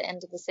hard at the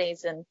end of the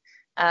season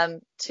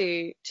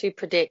to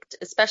predict,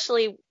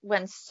 especially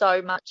when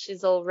so much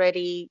is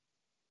already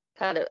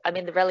kind of. I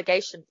mean, the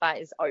relegation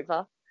fight is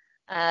over.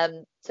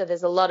 So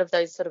there's a lot of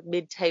those sort of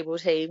mid-table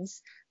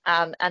teams.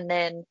 And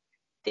then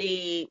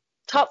the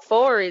top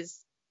 4 is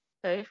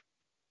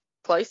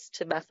close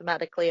to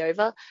mathematically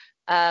over.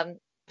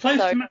 Close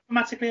to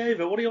mathematically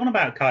over? What are you on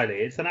about,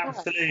 Kylie? It's an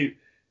absolute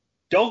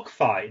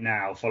dogfight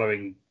now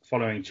following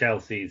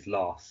Chelsea's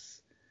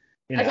loss.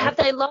 You know, have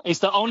they lost? It's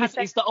the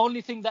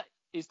only thing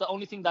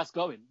that's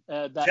going.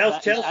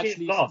 Chelsea has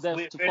lost.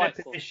 We're in a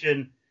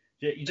position.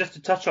 Just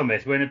to touch on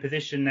this, we're in a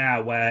position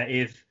now where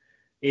if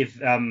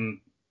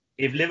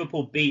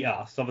Liverpool beat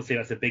us, obviously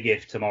that's a big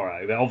if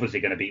tomorrow. We're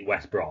obviously going to beat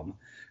West Brom.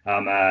 You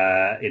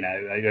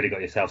only got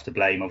yourselves to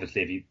blame,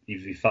 obviously,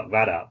 if you fuck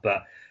that up.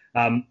 But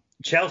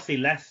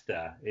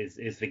Chelsea-Leicester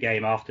is the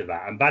game after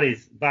that, and that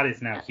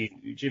is now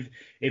huge.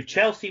 If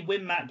Chelsea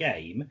win that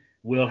game,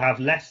 we'll have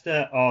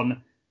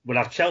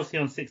Chelsea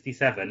on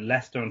 67,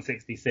 Leicester on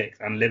 66,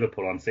 and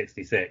Liverpool on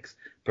 66,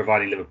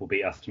 providing Liverpool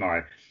beat us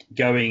tomorrow,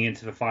 going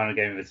into the final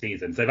game of the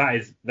season. So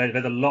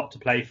there's a lot to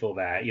play for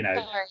there. You know.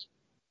 Sorry.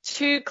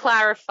 To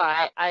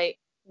clarify, I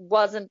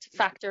wasn't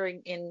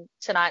factoring in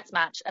tonight's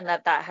match and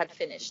that had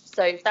finished.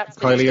 So if that's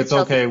Kylie, it's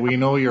okay. We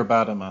know you're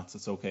bad at maths.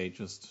 It's okay.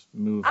 Just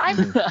move.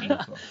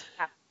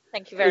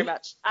 Thank you very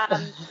much.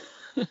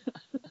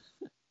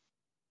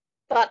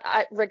 But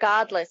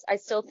regardless, I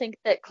still think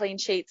that clean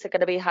sheets are going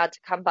to be hard to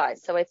come by.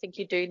 So I think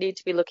you do need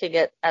to be looking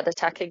at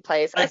attacking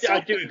players. I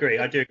do agree.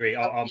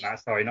 On that.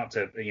 Sorry, not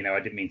to. I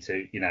didn't mean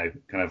to.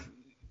 Kind of.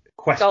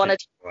 Question. Go on a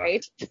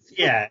trade.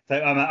 Yeah, so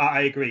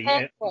I agree.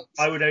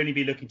 I would only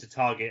be looking to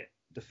target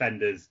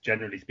defenders,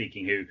 generally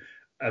speaking, who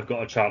have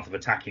got a chance of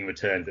attacking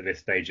returns at this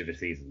stage of the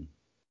season.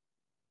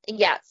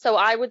 Yeah, so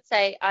I would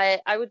say I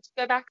would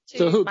go back to.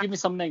 So who? Give me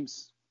some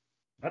names.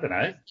 I don't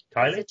know.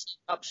 Kylie?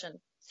 Option.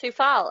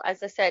 Soufal,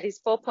 as I said, he's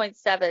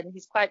 4.7.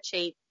 He's quite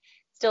cheap.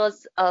 Still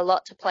has a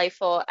lot to play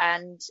for,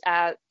 and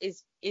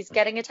is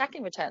getting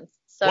attacking returns.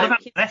 So what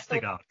about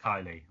Vestergaard,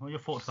 Kylie? What are your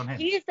thoughts on him?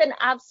 He is an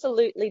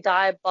absolutely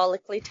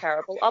diabolically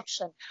terrible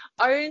option.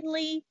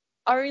 Only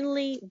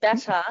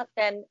better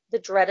than the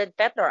dreaded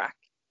Bednarak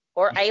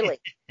or Ailey.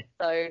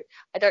 So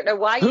I don't know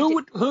why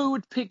who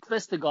would pick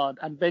Vestergaard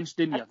and bench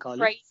Digne, Kylie?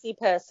 Crazy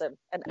person.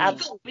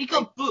 We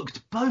got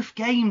booked both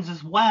games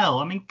as well.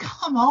 I mean,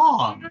 come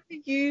on. Are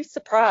you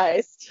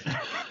surprised?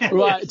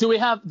 Right. Do we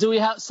have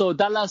so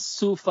Dallas,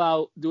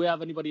 Soufal, do we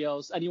have anybody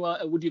else?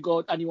 Would you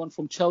go anyone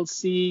from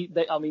Chelsea?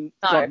 No.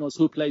 God knows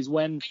who plays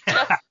when.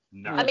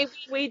 No. I mean,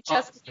 we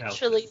just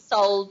literally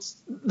sold.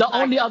 The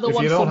only other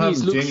one for me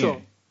is Luke Shaw.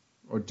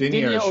 Or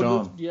Digne or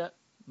Sean.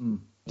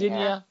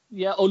 Digne,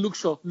 or Luke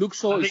Shaw. Luke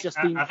Shaw has just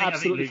been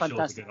absolutely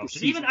fantastic.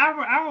 Even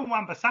Aaron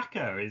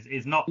Wan-Bissaka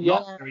is not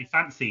very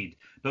fancied,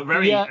 but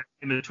very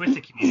in the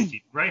Twitter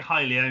community, very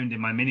highly owned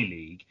in my mini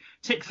league.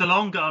 Ticks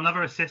along, got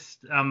another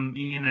assist,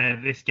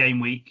 this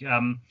game week,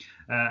 and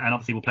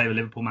obviously we'll play the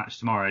Liverpool match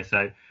tomorrow.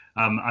 So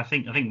I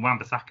think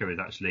Wan-Bissaka is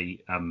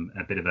actually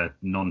a bit of a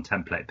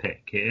non-template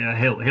pick.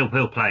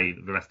 He'll play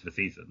the rest of the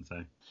season.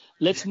 So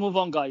let's move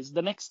on, guys.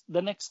 The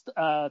next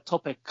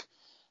topic,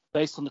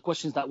 based on the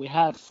questions that we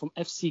had from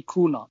FC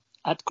Kruna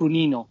at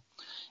Krunino.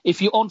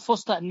 If you own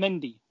Foster and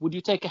Mendy, would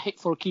you take a hit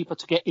for a keeper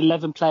to get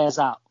 11 players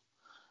out?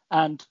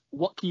 And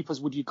what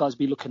keepers would you guys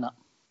be looking at?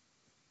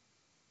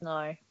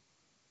 No.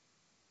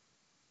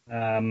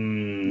 I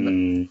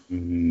wouldn't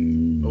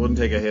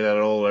take a hit at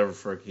all ever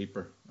for a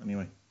keeper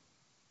anyway.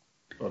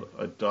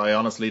 But I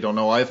honestly don't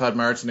know. I've had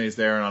Martinez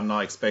there and I'm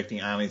not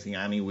expecting anything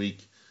any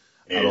week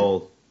at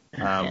all.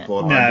 But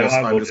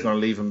I'm just going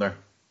to leave him there.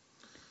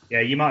 Yeah,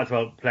 you might as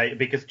well play,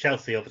 because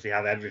Chelsea obviously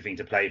have everything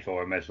to play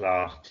for in those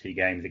last 2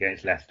 games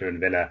against Leicester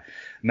and Villa.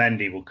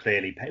 Mendy will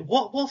clearly pay.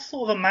 What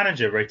sort of a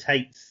manager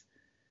rotates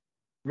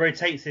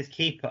rotates his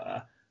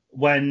keeper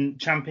when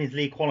Champions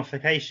League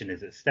qualification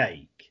is at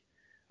stake.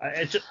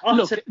 It's just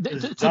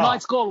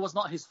tonight's goal was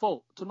not his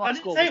fault.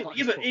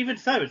 Even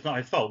so, it's not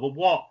his fault. But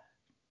what?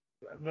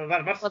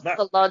 That's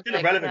the logic, still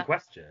a relevant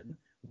question.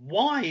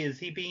 Why is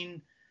he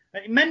being?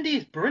 Mendy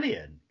is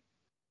brilliant.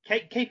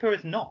 Keeper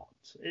is not.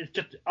 It's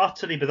just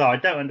utterly bizarre. I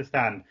don't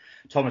understand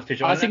Thomas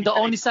Tuchel. I think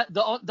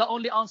the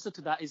only answer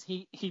to that is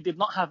he did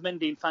not have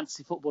Mendy in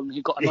fantasy football, and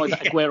he got annoyed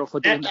at Aguero for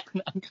doing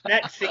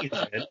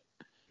that.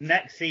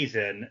 Next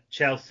season,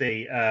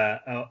 Chelsea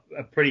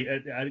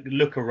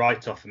look a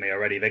write-off for me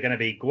already. They're going to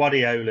be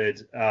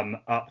Guardiola'd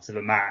up to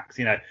the max.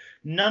 You know,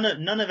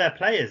 none of their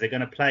players are going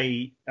to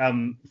play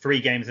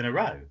 3 games in a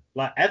row,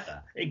 like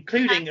ever,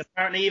 including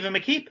apparently even the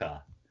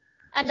keeper.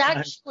 And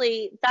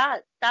actually,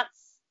 that's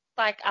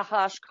like a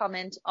harsh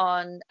comment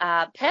on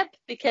Pep,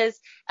 because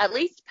at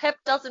least Pep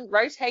doesn't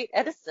rotate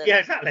Ederson. Yeah,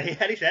 exactly.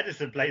 At least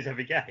Ederson plays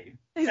every game.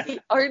 He's the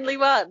only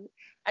one.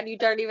 And you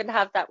don't even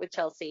have that with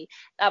Chelsea.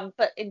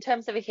 But in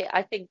terms of a hit,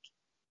 I think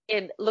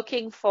in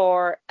looking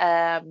for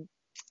in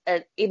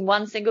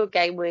one single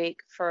game week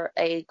for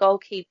a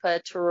goalkeeper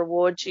to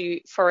reward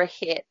you for a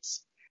hit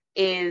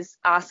is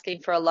asking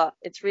for a lot.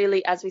 It's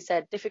really, as we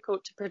said,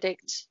 difficult to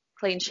predict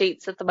clean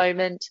sheets at the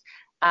moment.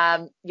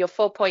 Your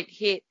 4-point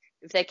hit,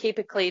 if they keep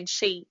a clean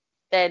sheet,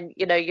 then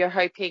you're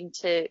hoping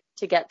to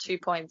get 2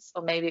 points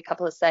or maybe a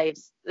couple of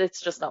saves. It's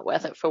just not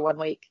worth it for 1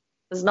 week.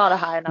 It's not a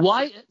high enough.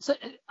 Why? So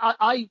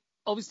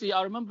Obviously,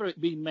 I remember it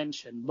being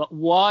mentioned, but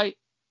why?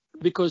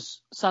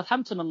 Because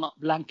Southampton are not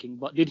blanking,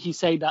 but did he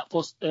say that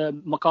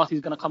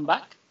McCarthy's going to come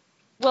back?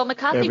 Well,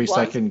 McCarthy every was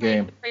second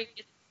game. The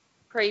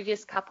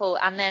previous couple,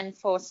 and then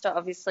Forster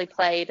obviously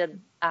played.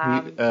 And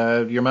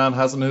your man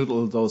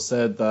Hasenhüttl, though,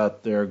 said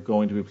that they're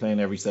going to be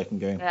playing every second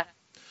game. Yeah.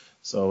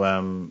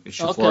 So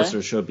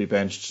Forster should be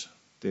benched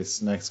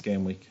this next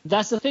game week.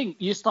 That's the thing.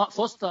 You start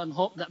Foster and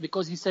hope that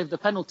because he saved the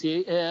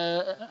penalty,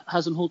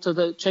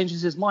 Hasenhüttl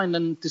changes his mind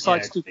and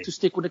decides to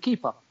stick with the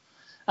keeper.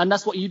 And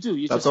that's what you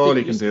do. That's all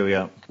he can do,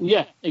 yeah.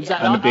 Yeah,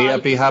 exactly. And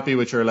I'd be happy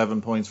with your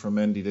 11 points from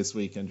Mendy this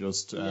week and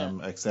just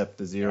accept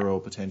the 0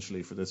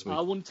 potentially for this week. I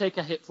wouldn't take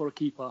a hit for a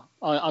keeper.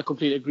 I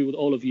completely agree with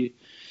all of you.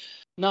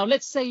 Now,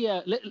 let's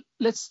say,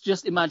 let's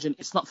just imagine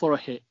it's not for a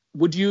hit.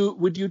 Would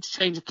you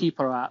change a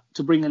keeper out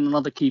to bring in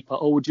another keeper,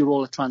 or would you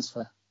roll a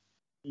transfer?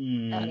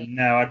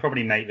 No, I'd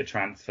probably make the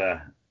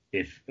transfer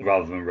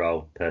rather than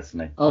roll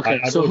personally.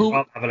 Okay, I'd so who?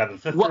 Have 11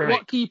 for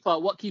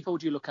what keeper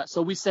would you look at?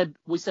 So we said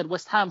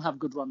West Ham have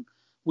good run.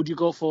 Would you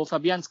go for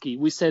Fabianski?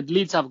 We said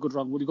Leeds have a good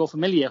run. Would you go for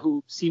Meslier,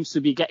 who seems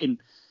to be getting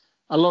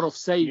a lot of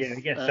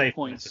save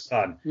points?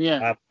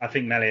 Yeah, I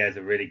think Meslier is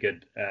a really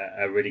good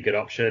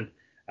option.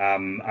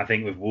 I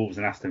think with Wolves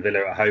and Aston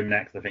Villa at home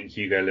next, I think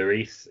Hugo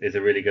Lloris is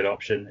a really good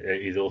option.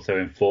 He's also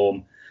in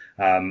form,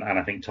 and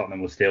I think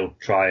Tottenham will still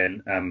try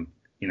and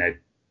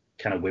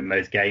kind of win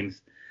those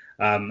games.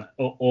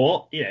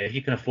 Or if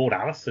you can afford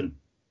Alisson,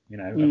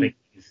 I think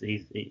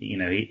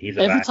he's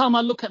every time I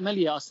look at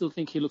Meslier, I still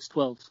think he looks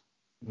 12.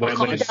 But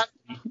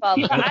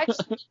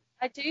actually,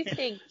 I do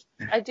think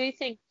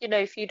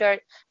if you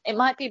don't, it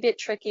might be a bit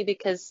tricky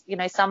because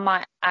some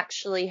might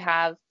actually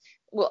have.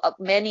 Well,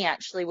 many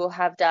actually will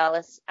have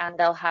Dallas and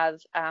they'll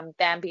have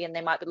Bambi, and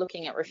they might be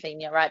looking at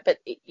Rafinha, right? But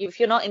if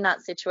you're not in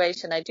that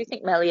situation, I do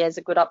think Meslier is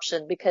a good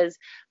option because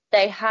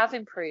they have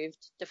improved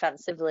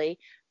defensively,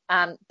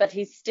 but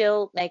he's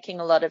still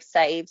making a lot of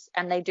saves,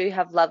 and they do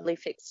have lovely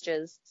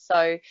fixtures.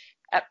 So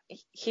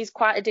he's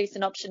quite a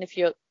decent option if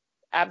you're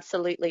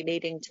absolutely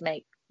needing to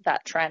make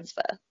that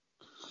transfer.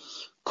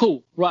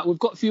 Cool. Right, we've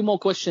got a few more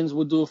questions.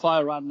 We'll do a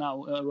fire round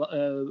now.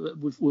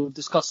 We've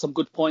discussed some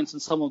good points,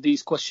 and some of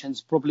these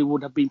questions probably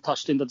would have been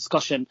touched in the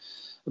discussion.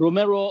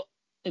 Romero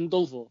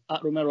Indolvo,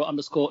 at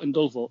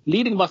Romero_Indolvo,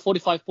 leading by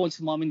 45 points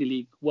in my mini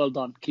league. Well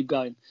done. Keep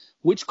going.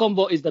 Which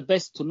combo is the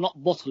best to not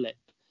bottle it,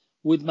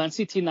 with Man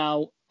City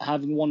now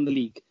having won the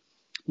league?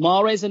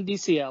 Mahrez and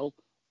DCL,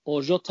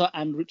 or Jota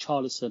and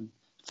Richarlison?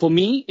 For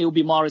me, it will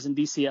be Mahrez and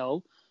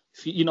DCL.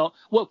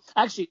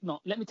 Actually, no,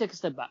 let me take a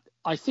step back.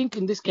 I think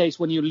in this case,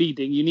 when you're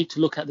leading, you need to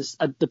look at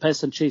the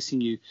person chasing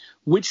you.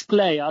 Which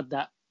player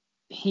that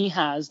he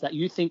has that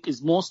you think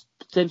is most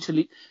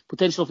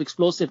potential of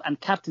explosive and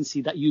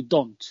captaincy that you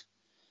don't?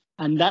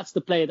 And that's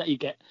the player that you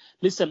get.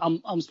 Listen,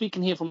 I'm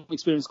speaking here from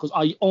experience because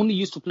I only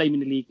used to play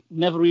mini league,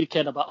 never really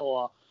cared about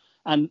OR.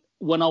 And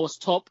when I was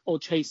top or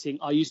chasing,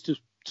 I used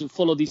to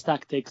follow these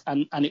tactics,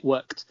 and it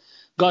worked.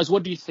 Guys,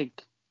 what do you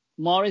think?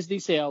 Mahrez,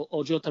 DCL,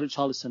 or Jota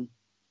Richarlison?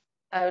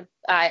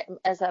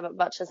 As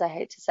much as I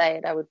hate to say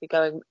it, I would be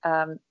going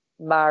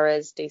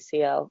Mahrez,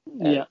 DCL.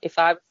 Yeah. If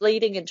I was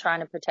leading and trying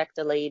to protect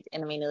a lead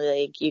in a mini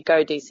league, you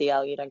go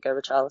DCL, you don't go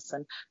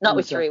Richarlison. Not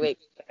with 3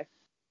 weeks ago.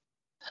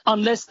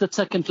 Unless the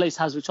second place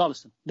has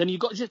Richarlison. Then you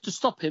got just to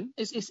stop him.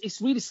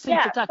 It's really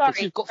simple tactics.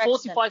 You've got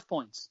 45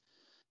 points.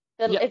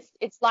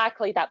 It's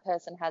likely that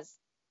person has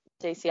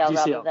DCL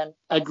rather than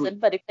Richarlison.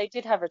 But if they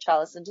did have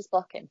Richarlison, just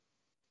block him.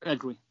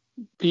 Agree.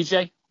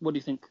 PJ, what do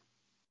you think?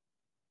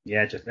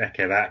 Yeah, just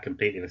echo that.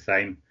 Completely the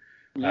same.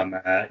 Don't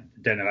know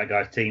that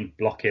guy's team.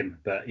 Block him,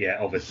 but yeah,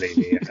 obviously,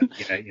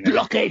 the,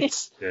 Block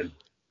it. good.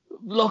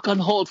 Block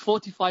and hold,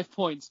 45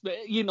 points. But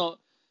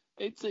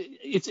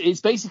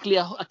it's basically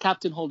a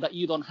captain hold that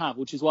you don't have,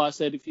 which is why I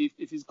said if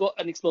he's got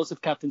an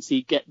explosive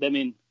captaincy, get them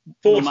in.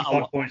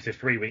 45 points with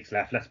 3 weeks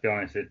left. Let's be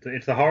honest,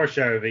 it's the horror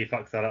show if he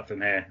fucks that up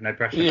from here. No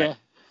pressure.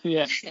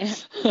 Yeah.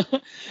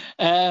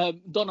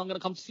 Don, I'm going to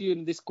come to you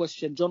in this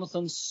question.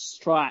 Jonathan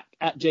Strack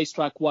at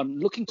JStrack1,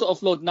 looking to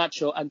offload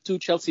Nacho and 2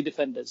 Chelsea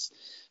defenders.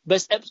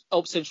 Best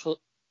options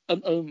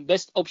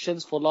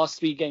for last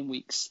 3 game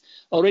weeks.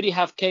 Already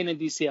have Kane and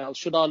DCL.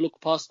 Should I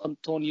look past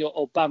Antonio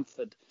or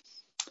Bamford?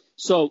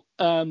 So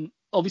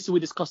obviously we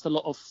discussed a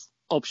lot of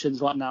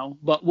options right now,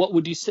 but what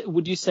would you say?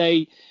 Would you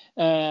say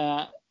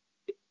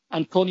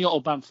Antonio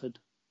or Bamford?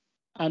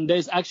 And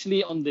there's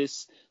actually on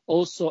this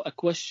also a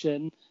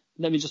question.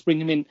 Let me just bring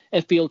him in.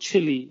 FPL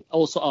Chile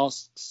also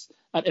asks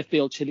at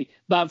FPL Chile,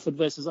 Bamford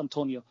versus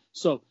Antonio.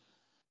 So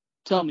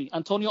tell me,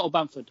 Antonio or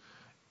Bamford?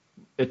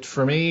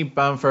 For me,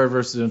 Bamford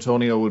versus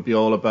Antonio would be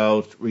all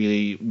about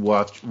really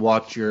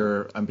what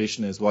your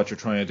ambition is, what you're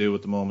trying to do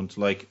at the moment.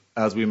 Like,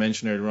 as we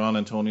mentioned earlier on,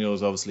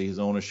 Antonio's obviously his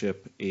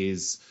ownership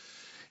is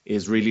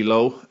really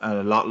low and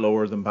a lot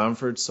lower than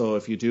Bamford. So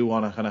if you do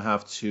want to kind of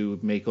have to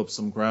make up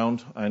some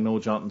ground, I know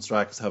Jonathan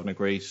Strack is having a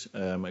great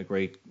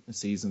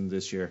season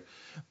this year,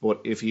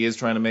 but if he is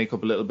trying to make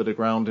up a little bit of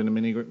ground in a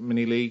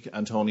mini league,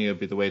 Antonio would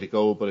be the way to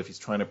go. But if he's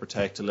trying to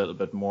protect a little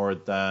bit more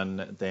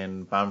than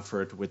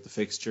Bamford with the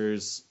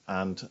fixtures,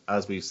 and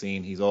as we've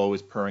seen, he's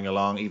always purring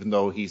along, even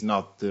though he's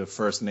not the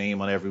first name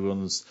on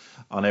everyone's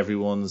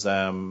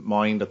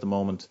mind at the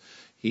moment.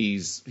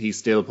 He's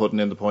still putting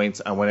in the points,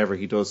 and whenever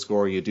he does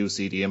score, you do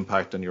see the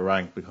impact on your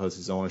rank because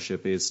his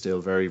ownership is still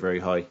very, very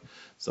high.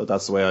 So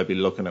that's the way I'd be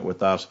looking at with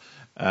that.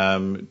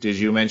 Did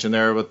you mention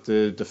there about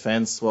the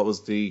defence? What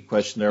was the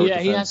question there? Yeah,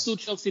 he has 2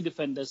 Chelsea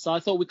defenders. So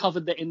I thought we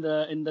covered that in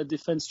the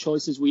defence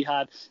choices we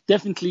had.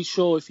 Definitely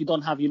sure if you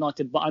don't have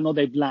United, but I know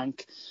they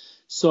blank.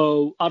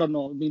 So I don't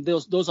know. I mean,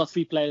 those are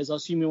 3 players. I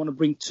assume you want to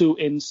bring 2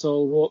 in,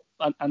 so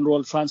and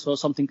roll transfer or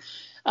something.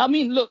 I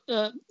mean, look,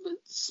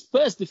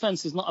 Spurs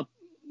defence is not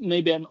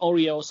maybe an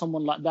Oreo or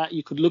someone like that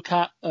you could look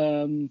at. I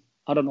don't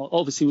know.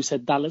 Obviously, we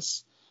said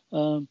Dallas.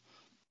 But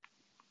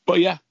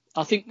yeah,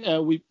 I think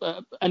we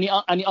any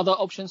other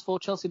options for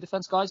Chelsea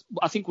defence, guys?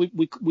 I think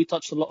we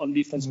touched a lot on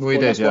defence. We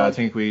did, yeah. Well. I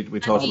think we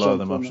touched a lot of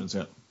them options,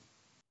 yeah.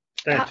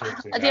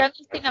 The only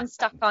thing I'm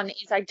stuck on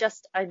is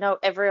I know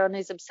everyone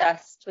is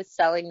obsessed with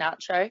selling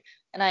Nacho,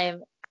 and I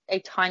am a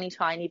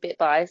tiny bit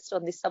biased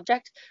on this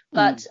subject,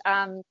 but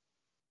you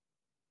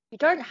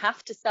don't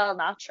have to sell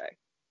Nacho.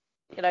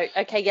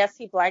 Okay, yes,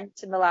 he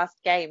blanked in the last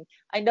game.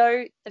 I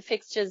know the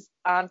fixtures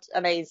aren't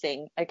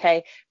amazing,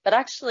 okay, but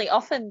actually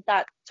often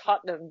that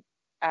Tottenham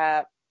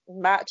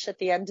match at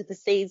the end of the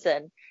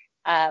season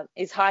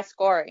is high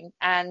scoring,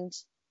 and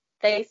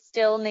they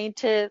still need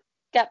to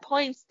get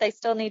points. They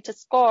still need to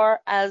score,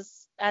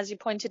 as you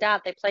pointed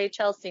out. They play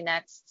Chelsea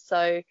next,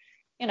 so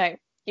you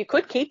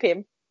could keep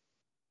him.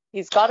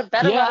 He's got a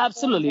better. Yeah,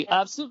 absolutely.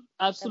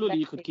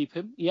 You could keep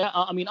him. Yeah,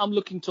 I mean, I'm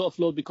looking to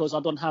offload because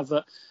I don't have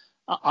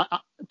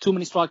too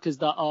many strikers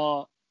that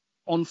are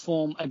on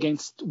form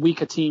against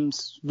weaker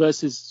teams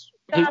versus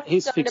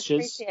his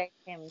fixtures. Appreciate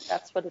him.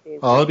 That's what it is.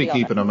 I'll be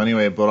keeping him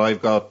anyway, but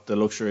I've got the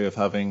luxury of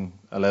having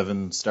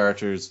 11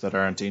 starters that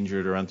aren't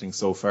injured or anything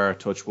so far,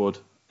 touch wood,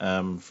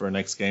 for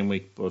next game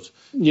week. But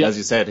as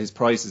you said, his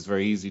price is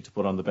very easy to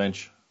put on the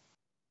bench.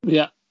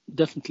 Yeah,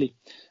 definitely.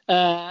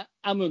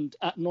 Amund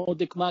at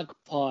Nordic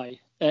Magpie.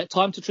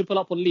 Time to triple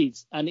up on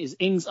Leeds, and is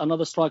Ings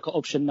another striker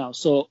option now?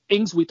 So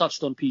Ings we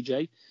touched on,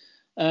 PJ.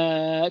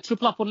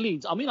 Triple up on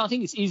Leeds. I mean, I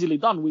think it's easily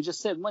done. We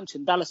just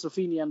mentioned Dallas,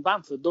 Rafinha, and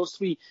Bamford. Those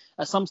 3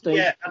 at some stage.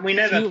 Yeah, and we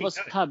know few of us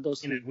had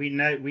those. We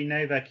know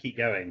they keep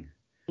going.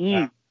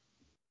 Yeah.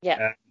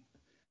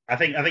 I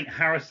think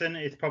Harrison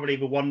is probably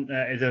the one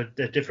is a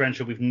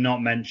differential we've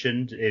not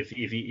mentioned. If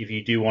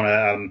you do want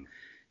to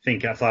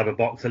think outside the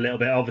box a little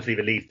bit, obviously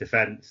the Leeds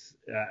defence,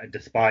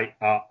 despite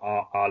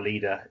our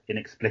leader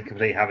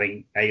inexplicably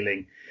having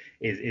Ayling,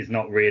 is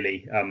not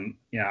really, I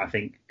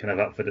think kind of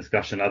up for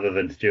discussion other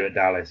than Stuart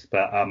Dallas.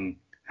 But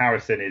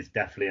Harrison is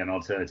definitely an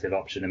alternative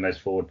option in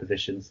most forward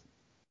positions.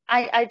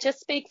 I just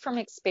speak from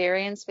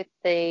experience with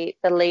the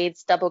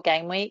Leeds double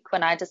game week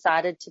when I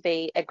decided to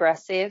be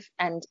aggressive,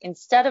 and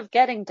instead of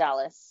getting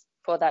Dallas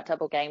for that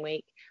double game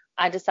week,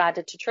 I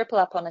decided to triple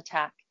up on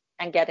attack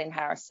and get in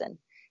Harrison.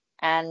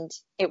 And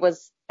it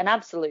was an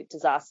absolute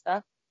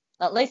disaster,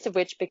 not least of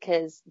which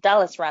because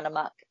Dallas ran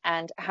amok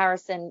and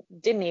Harrison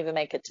didn't even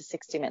make it to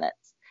 60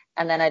 minutes.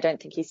 And then I don't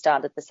think he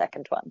started the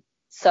second one.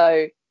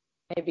 So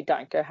maybe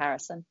don't go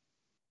Harrison.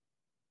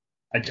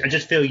 I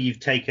just feel you've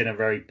taken a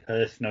very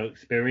personal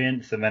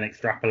experience and then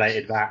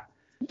extrapolated that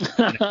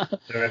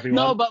for everyone.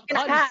 No, but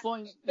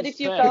if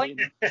you're going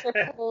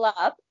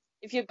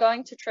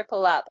to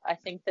triple up, I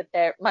think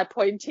that my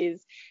point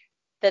is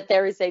that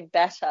there is a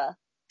better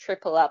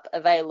triple up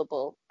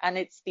available, and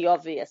it's the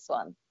obvious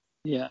one.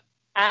 Yeah.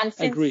 And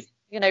since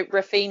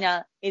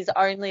Rafinha is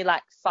only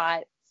like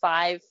five,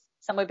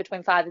 somewhere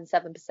between 5 and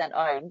 7%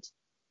 owned,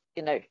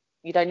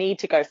 you don't need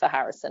to go for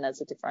Harrison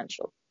as a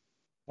differential.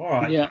 All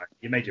right, Yeah.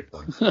 you made your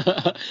point.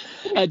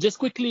 Just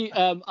quickly,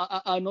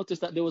 I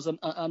noticed that there was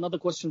another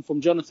question from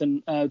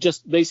Jonathan,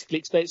 just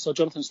basically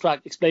Jonathan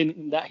Strack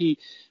explaining that he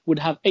would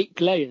have 8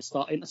 players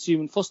starting,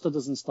 assuming Foster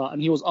doesn't start,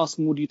 and he was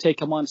asking, would you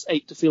take a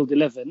 -8 to field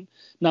 11?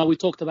 Now, we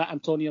talked about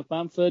Antonio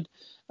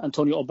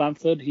or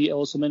Bamford. He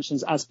also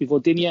mentions Aspie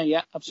Vordinia.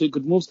 Yeah, absolutely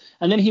good moves.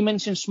 And then he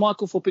mentioned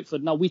Schmeichel for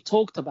Pickford. Now, we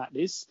talked about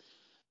this.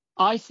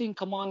 I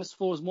think a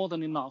 -4 is more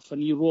than enough,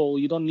 and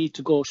you don't need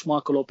to go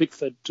Schmeichel or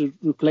Pickford to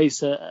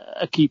replace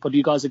a keeper. Do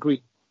you guys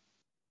agree?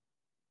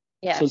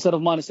 Yeah. So instead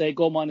of -8,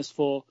 go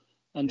 -4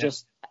 and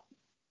just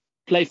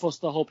play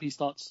Foster, hope he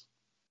starts.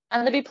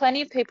 And there'll be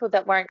plenty of people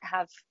that won't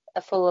have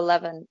a full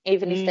 11,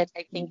 even if they're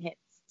taking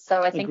hits.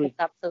 So I think Agree. it's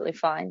absolutely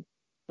fine.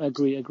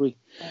 Agree.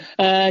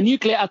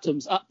 Nuclear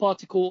atoms at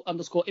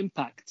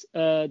particle_impact.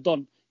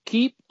 Don,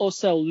 keep or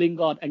sell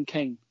Lingard and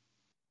Kane?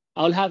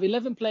 I'll have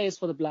 11 players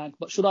for the blank,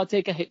 but should I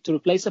take a hit to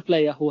replace a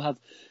player who have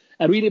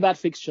a really bad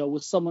fixture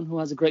with someone who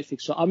has a great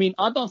fixture? I mean,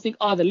 I don't think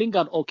either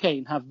Lingard or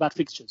Kane have bad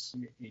fixtures.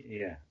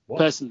 Yeah. What?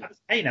 Personally.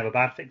 Kane have a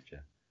bad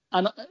fixture.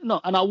 And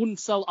I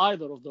wouldn't sell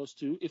either of those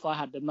two if I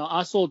had them. Now,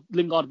 I sold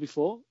Lingard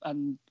before,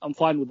 and I'm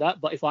fine with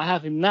that. But if I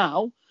have him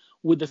now,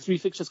 with the 3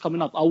 fixtures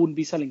coming up, I wouldn't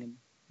be selling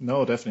him.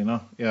 No, definitely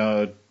not. Yeah,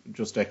 I'd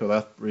just echo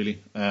that,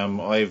 really.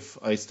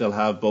 I still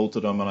have both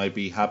of them, and I'd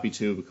be happy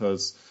to,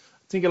 because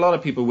I think a lot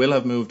of people will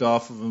have moved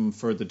off of them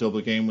for the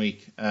double game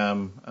week.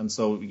 And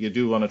so you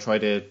do want to try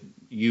to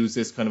use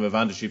this kind of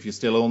advantage. If you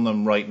still own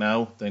them right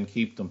now, then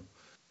keep them.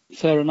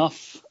 Fair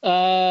enough.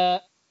 Vikesh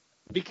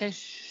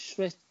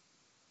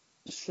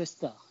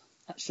Shrestha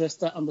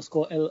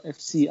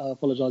 _LFC. I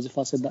apologize if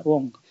I said that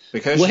wrong.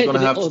 Because you're going to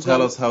have to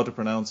tell us how to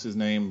pronounce his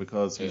name,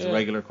 because he's a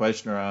regular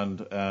questioner,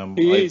 and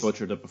I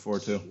butchered it before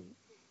too.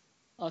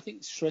 I think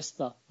it's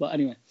Shrestha. But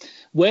anyway,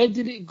 where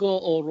did it go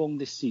all wrong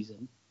this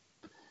season?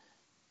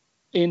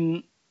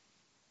 In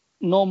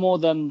no more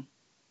than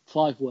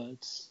 5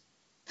 words,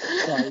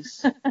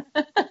 guys.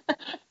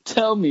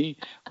 Tell me,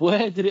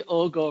 where did it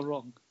all go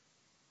wrong?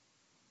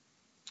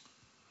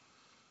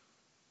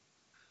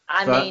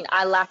 I mean,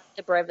 I lack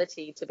the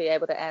brevity to be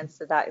able to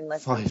answer that in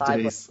less than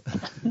 5 days.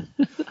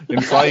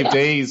 In 5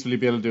 days, will you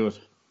be able to do it?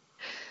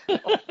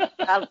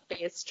 That would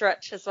be a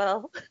stretch as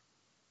well.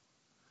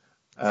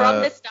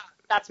 From the start,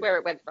 that's where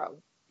it went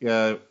wrong.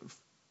 Yeah,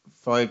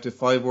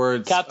 5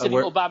 words. Captain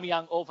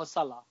Aubameyang over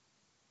Salah.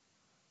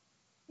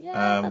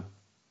 Yeah.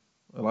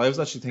 Well, I was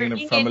actually thinking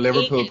it from a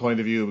Liverpool point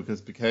of view,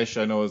 because Bikesh,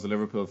 I know, is a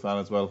Liverpool fan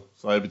as well.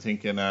 So I'd be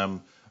thinking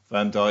Van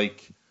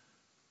Dijk,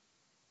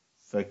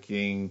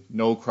 fucking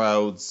no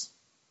crowds,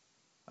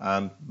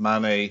 and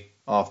Mane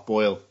off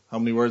Boyle. How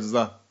many words is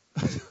that?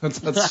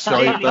 That's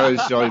shite. That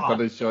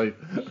is shite.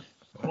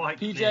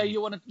 PJ,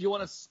 you want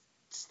to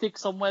stick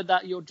somewhere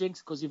that your drinks,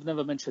 because you've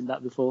never mentioned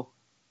that before.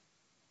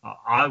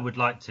 I would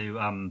like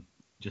to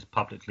just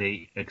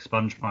publicly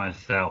expunge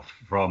myself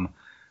from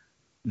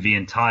the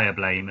entire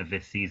blame of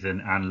this season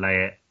and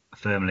lay it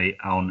firmly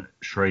on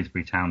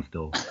Shrewsbury Town's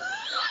door.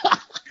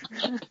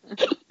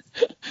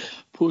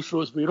 Poor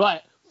Shrewsbury.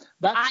 Right.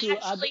 I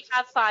actually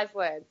have 5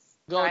 words.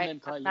 Go on right? then,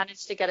 Kylie. I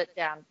managed to get it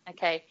down.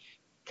 Okay.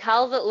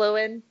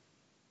 Calvert-Lewin,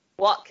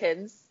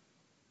 Watkins,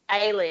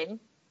 Ayling,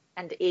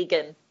 and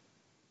Egan.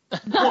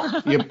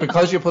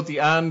 Because you put the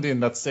and in,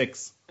 that's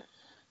 6.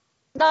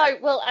 No,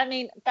 well, I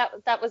mean,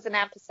 that was an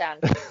ampersand.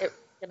 It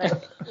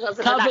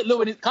wasn't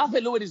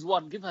Calvert-Lewin is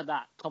 1. Give her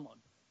that. Come on.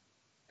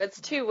 It's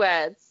 2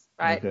 words,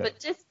 right? Okay. But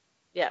just,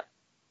 yeah.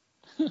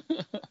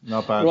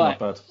 Not bad, Right. not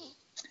bad.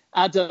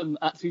 Adam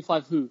at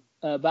 35who.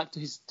 Back to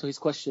his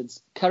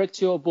questions.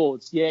 Character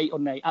boards, yay or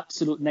nay?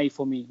 Absolute nay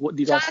for me. What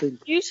did I think?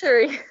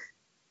 Usually,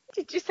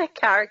 did you say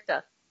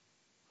character?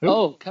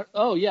 Who?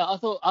 Oh yeah. I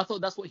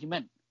thought that's what he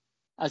meant,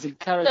 as in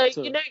character.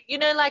 So you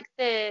know, like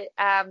the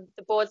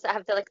boards that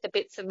have the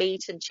bits of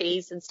meat and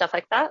cheese and stuff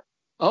like that.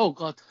 Oh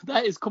god,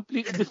 that is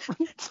completely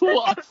different to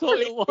what I thought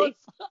it was.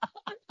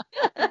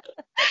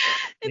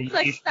 It's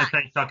like you that.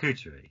 say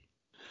charcuterie.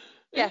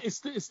 Yeah.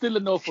 It's still a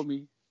no for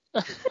me.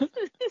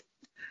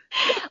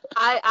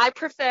 I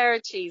prefer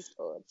a cheese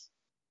board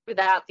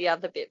without the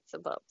other bits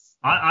and bobs.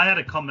 I had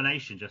a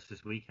combination just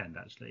this weekend,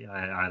 actually. I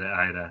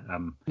had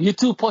a You're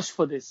too posh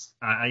for this.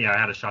 I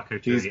had a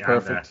charcuterie. He's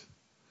perfect.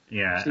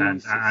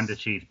 And a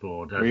cheese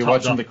board. Were you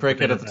watching the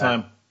cricket at the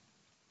time?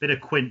 Bit of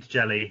quint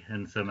jelly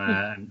and some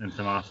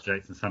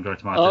artichokes and sun-dried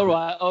tomatoes.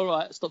 All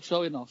right. Stop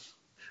showing off.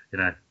 You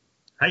know.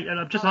 Hey, and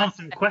I'm just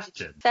answering the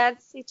question.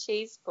 Fancy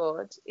cheese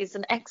board is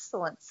an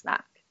excellent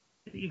snack.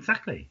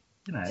 Exactly.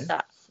 You know. So,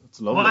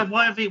 It's lovely.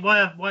 Why have the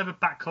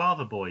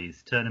baklava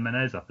boys turning my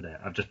nose up at it?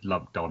 I've just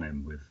lumped Don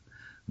in with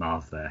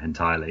Mars there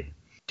entirely.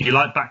 Do you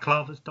like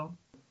baklavas, Don?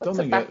 what's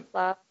Don't a think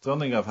baklava? Don't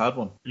think I've had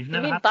one. You've You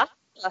never mean had?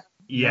 baklava?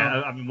 Yeah,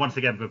 No. I mean, once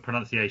again, the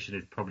pronunciation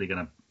is probably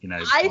going to,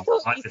 I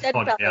thought you this said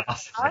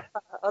podcast.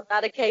 on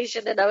that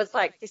occasion, and I was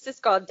like, this has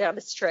gone down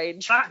a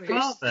strange route.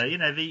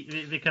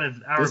 Baklava, the kind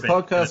of Arabic. This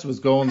podcast was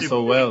going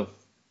so well.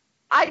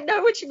 I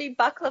know what you mean,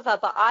 baklava,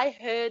 but I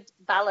heard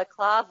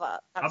balaclava.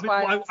 That's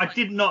why I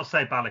did not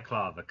say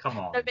balaclava. Come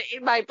on.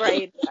 in my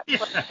brain.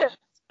 Yeah.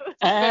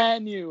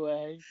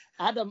 Anyway,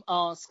 Adam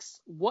asks,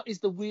 what is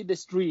the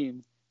weirdest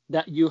dream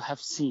that you have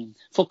seen?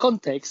 For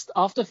context,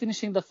 after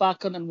finishing the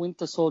Falcon and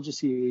Winter Soldier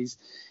series,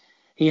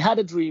 he had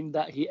a dream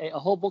that he ate a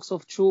whole box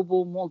of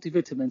chewable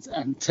multivitamins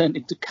and turned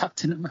into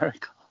Captain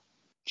America.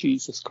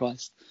 Jesus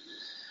Christ.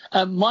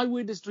 My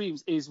weirdest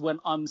dreams is when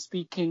I'm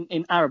speaking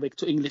in Arabic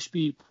to English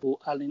people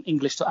and in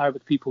English to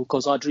Arabic people,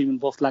 because I dream in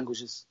both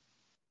languages.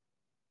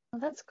 Oh,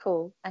 that's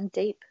cool and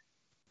deep.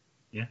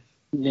 Yeah.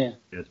 Yeah.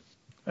 Good.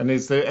 And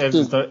is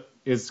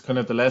kind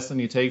of the lesson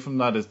you take from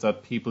that is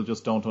that people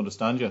just don't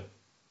understand you?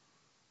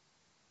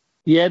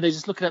 Yeah, they're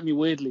just looking at me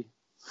weirdly.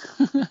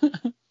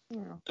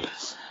 Yeah.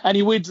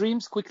 Any weird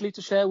dreams quickly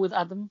to share with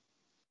Adam?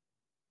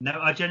 No,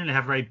 I generally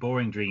have very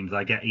boring dreams.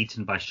 I get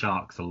eaten by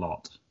sharks a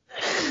lot.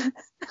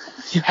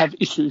 You have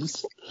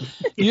issues.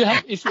 You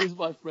have issues,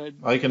 my friend.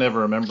 I can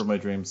never remember my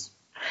dreams.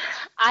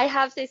 I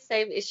have this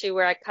same issue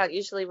where I can't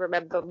usually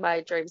remember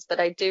my dreams, but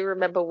I do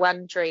remember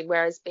one dream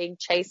where I was being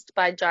chased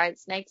by giant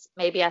snakes.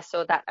 Maybe I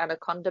saw that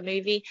Anaconda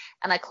movie,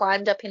 and I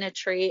climbed up in a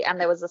tree and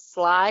there was a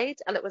slide,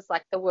 and it was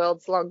like the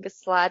world's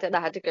longest slide, and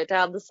I had to go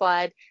down the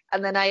slide,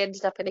 and then I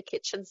ended up in a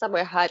kitchen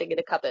somewhere hiding in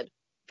a cupboard.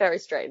 Very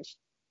strange.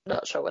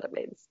 Not sure what it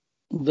means.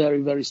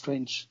 Very, very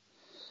strange.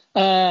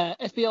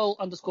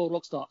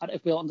 FBL_Rockstar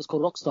at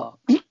FBL_Rockstar.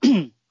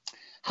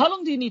 How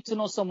long do you need to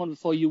know someone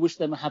before you wish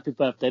them a happy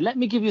birthday? Let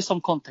me give you some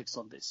context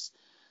on this.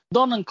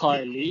 Don and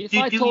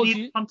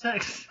Kylie,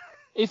 Context?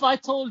 If I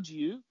told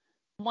you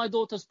my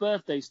daughter's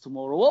birthday is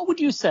tomorrow, what would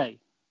you say?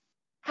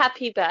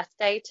 Happy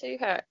birthday to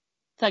her.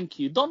 Thank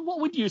you. Don, what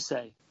would you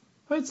say?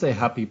 I'd say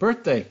happy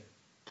birthday.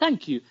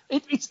 Thank you.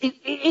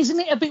 Isn't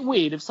it a bit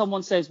weird if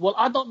someone says, well,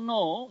 I don't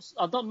know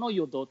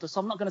your daughter, so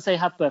I'm not going to say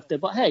happy birthday,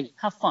 but hey,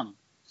 have fun.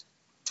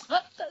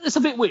 It's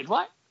a bit weird,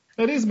 right?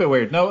 It is a bit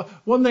weird. Now,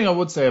 one thing I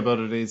would say about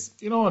it is,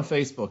 on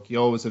Facebook,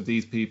 you always have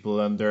these people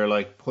and they're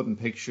like putting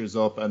pictures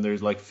up and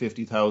there's like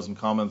 50,000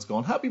 comments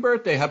going, happy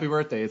birthday, happy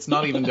birthday. It's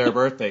not even their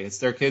birthday. It's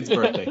their kid's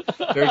birthday.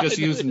 They're just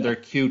using their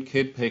cute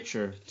kid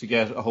picture to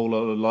get a whole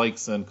lot of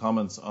likes and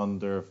comments on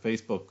their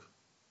Facebook.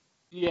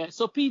 Yeah,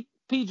 so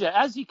PJ,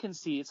 as you can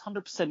see, it's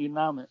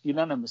 100%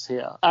 unanimous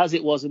here, as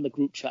it was in the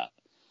group chat.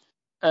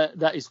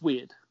 That is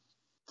weird.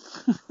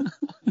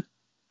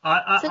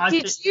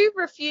 Did you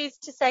refuse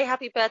to say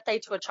happy birthday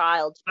to a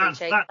child? That's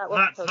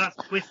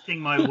twisting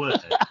my word.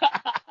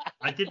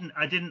 I didn't.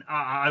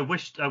 I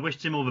wished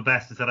him all the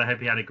best and said I hope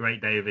he had a great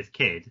day with his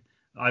kid.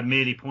 I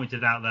merely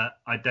pointed out that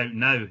I don't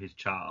know his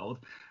child,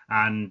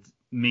 and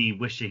me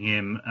wishing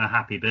him a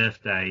happy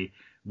birthday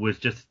was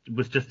just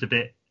a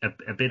bit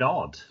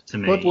odd to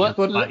me. But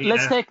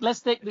let's take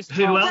this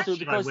chance too,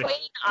 because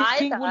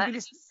Queen either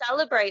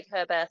celebrate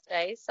her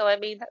birthday. So I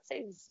mean that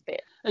seems a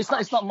bit.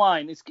 It's not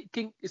mine. It's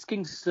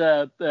King's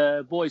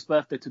boy's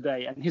birthday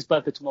today, and his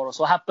birthday tomorrow.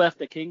 So happy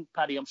birthday, King.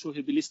 Paddy, I'm sure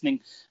he'll be listening,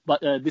 but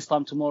this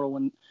time tomorrow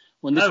when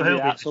this will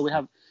be out. So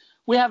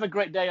we have a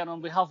great day, and on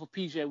behalf of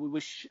PJ, we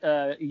wish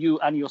you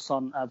and your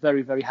son a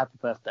very, very happy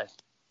birthday.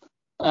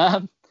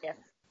 Yes.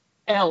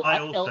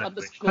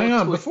 Hang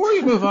on, before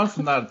you move on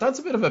from that, that's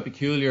a bit of a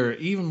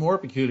even more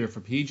peculiar for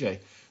PJ.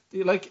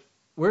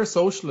 We're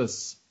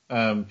socialists,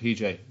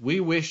 PJ. We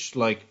wish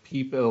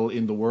people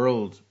in the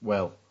world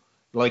well.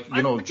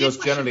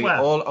 Just generally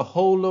a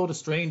whole load of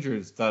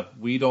strangers that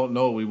we don't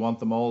know. We want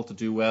them all to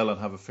do well and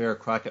have a fair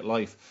crack at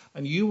life.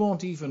 And you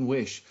won't even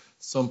wish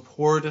some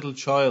poor little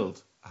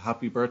child a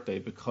happy birthday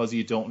because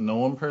you don't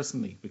know him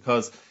personally,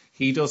 because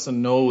he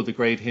doesn't know the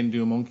great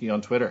Hindu monkey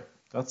on Twitter.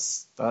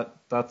 That's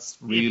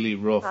really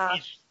rough.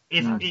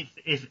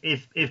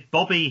 If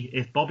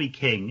Bobby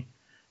King,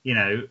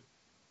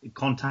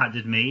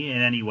 contacted me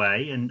in any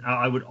way, and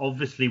I would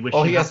obviously wish.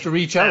 Oh, he has to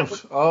reach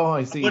out. Oh,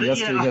 I see. He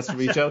has to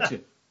reach out to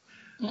you.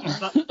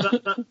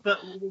 But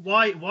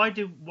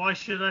why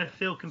should I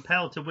feel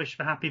compelled to wish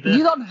for happy birthday?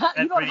 You don't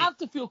have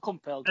to feel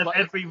compelled.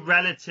 Every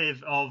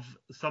relative of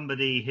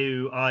somebody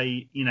who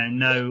I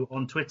know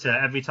on Twitter,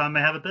 every time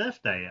they have a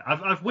birthday,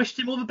 I've wished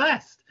him all the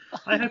best.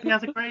 I hope he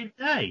has a great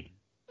day.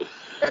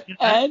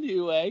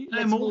 Anyway,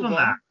 no more than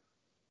that.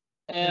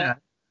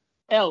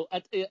 L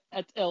at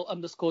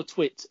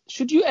L_twit.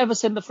 Should you ever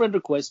send a friend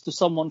request to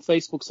someone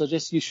Facebook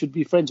suggests you should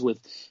be friends with?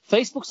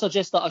 Facebook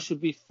suggests that I should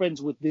be friends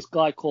with this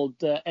guy called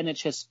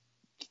NHS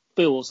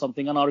Phil or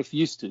something, and I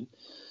refused to.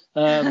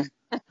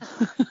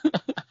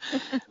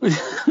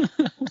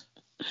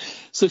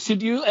 So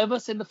should you ever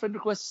send a friend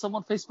request to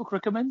someone Facebook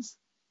recommends?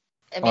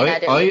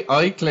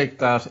 I clicked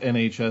that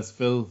NHS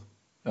Phil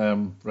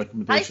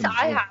recommendation.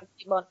 I have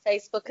him on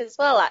Facebook as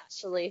well,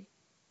 actually.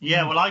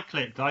 Yeah, well, I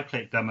clicked a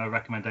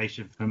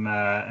recommendation from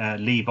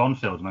Lee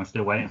Bonfield, and I'm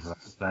still waiting for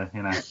that. So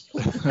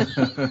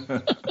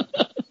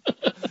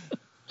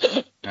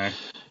Okay.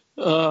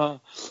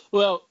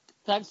 Well,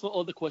 thanks for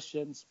all the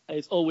questions.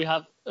 It's all we've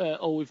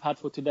had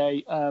for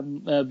today.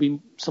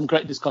 Been some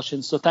great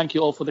discussions. So thank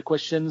you all for the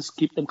questions.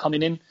 Keep them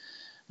coming in.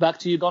 Back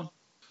to you, Don.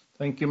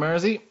 Thank you,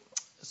 Marzi.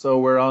 So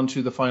we're on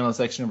to the final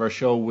section of our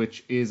show,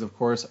 which is, of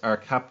course, our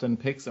captain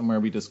picks and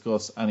where we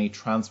discuss any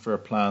transfer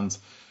plans.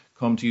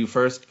 Come to you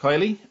first,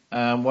 Kylie.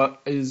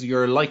 What is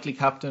your likely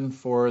captain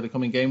for the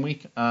coming game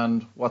week,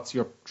 and what's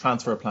your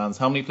transfer plans?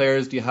 How many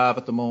players do you have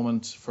at the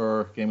moment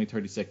for game week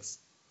 36?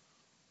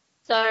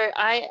 So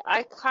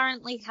I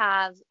currently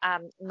have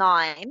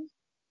 9.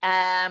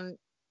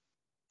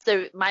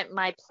 So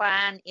my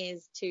plan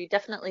is to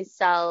definitely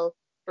sell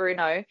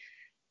Bruno.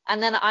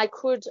 And then I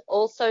could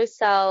also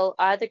sell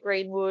either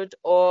Greenwood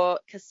or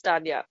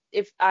Castagna.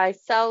 If I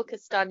sell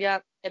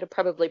Castagna, it'll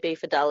probably be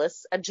for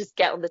Dallas and just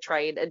get on the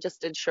train and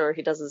just ensure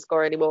he doesn't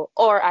score anymore,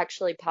 or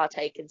actually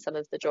partake in some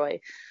of the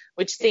joy,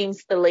 which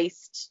seems the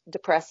least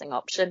depressing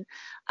option.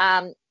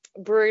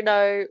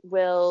 Bruno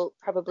will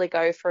probably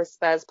go for a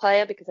Spurs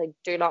player because I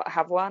do not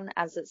have one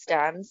as it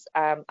stands.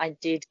 I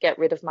did get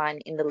rid of mine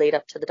in the lead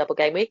up to the double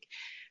game week.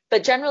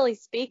 But generally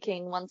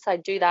speaking, once I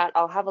do that,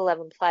 I'll have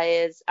 11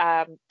 players.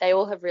 They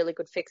all have really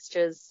good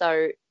fixtures,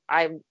 so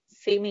I'm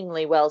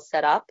seemingly well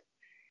set up.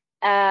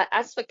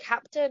 As for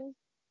captain,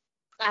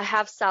 I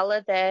have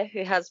Salah there,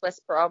 who has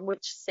West Brom,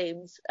 which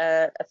seems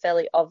a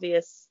fairly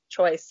obvious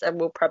choice, and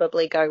we'll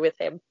probably go with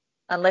him,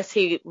 unless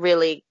he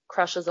really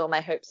crushes all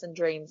my hopes and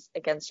dreams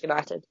against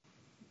United.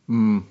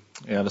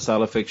 Yeah, the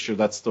Salah fixture,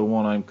 that's the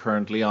one I'm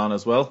currently on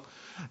as well.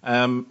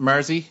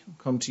 Marzi,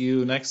 come to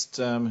you next.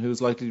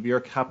 Who's likely to be your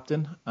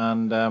captain,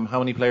 and how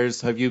many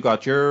players have you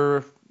got?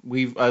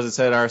 We've, as I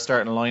said, our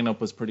starting lineup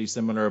was pretty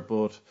similar,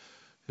 but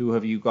who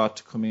have you got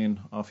to come in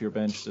off your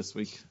bench this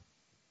week?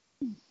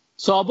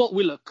 So I bought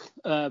Willock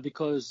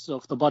because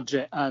of the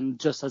budget and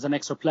just as an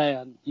extra player,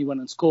 and he went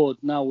and scored.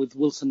 Now with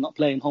Wilson not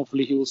playing,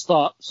 hopefully he will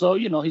start. So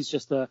he's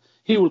just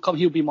he will come.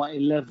 He'll be my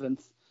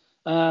 11th.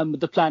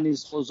 The plan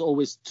was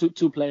always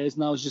two players.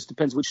 Now it just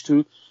depends which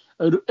two.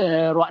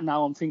 Right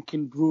now I'm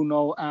thinking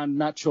Bruno and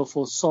Nacho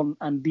for Son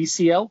and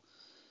DCL.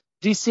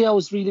 DCL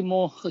is really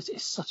more.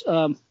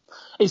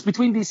 It's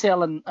between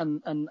DCL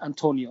and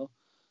Antonio.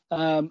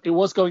 It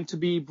was going to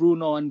be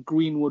Bruno and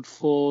Greenwood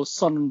for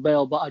Son and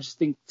Bale, but I just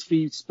think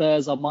 3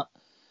 spares. I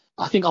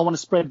think I want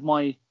to spread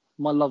my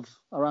love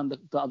around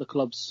the other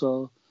clubs.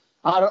 So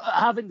I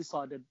haven't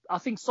decided. I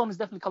think Son is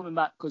definitely coming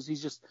back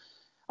because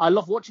I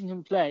love watching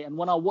him play, and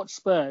when I watch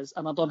Spurs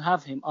and I don't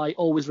have him, I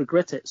always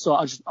regret it. So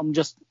I'm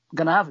just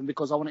gonna have him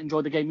because I want to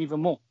enjoy the game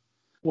even more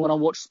when I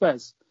watch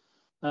Spurs.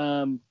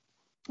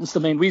 It's the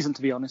main reason,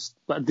 to be honest.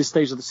 But at this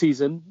stage of the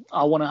season,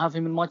 I want to have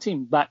him in my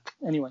team back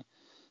anyway.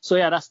 So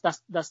yeah,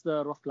 that's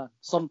the rough plan.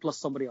 Son plus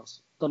somebody else.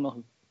 Don't know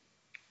who.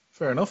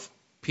 Fair enough.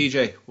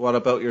 PJ, what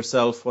about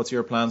yourself? What's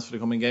your plans for the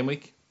coming game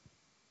week?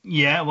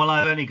 Yeah, well,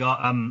 I've only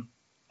got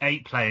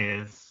 8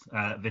 players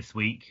this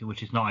week,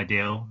 which is not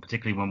ideal,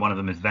 particularly when one of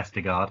them is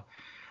Vestergaard.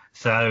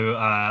 So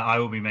I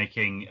will be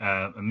making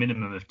a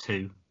minimum of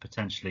 2,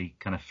 potentially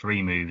kind of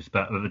 3 moves.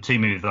 But the 2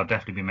 moves I'll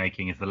definitely be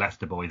making is the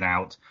Leicester boys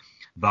out,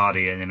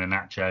 Vardy and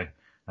Iheanacho,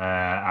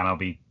 and I'll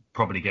be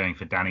probably going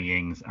for Danny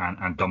Ings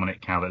and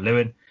Dominic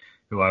Calvert-Lewin,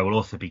 who I will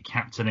also be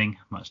captaining,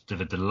 much to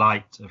the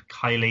delight of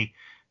Kylie,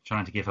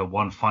 trying to give her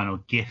one final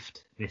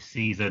gift this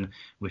season,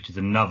 which is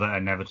another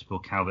inevitable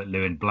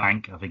Calvert-Lewin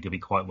blank. I think he'll be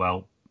quite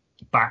well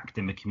backed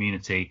in the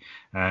community,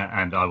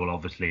 and I will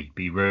obviously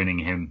be ruining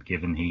him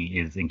given he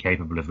is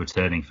incapable of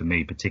returning for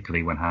me,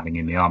 particularly when having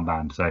in the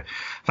armband. So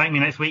thank me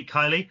next week,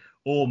 Kylie,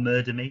 or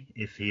murder me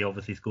if he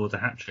obviously scores a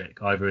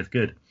hat-trick. Either is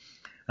good.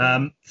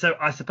 So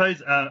I suppose,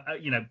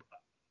 the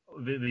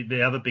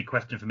other big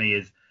question for me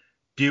is,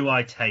 do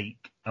I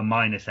take a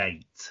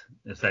 -8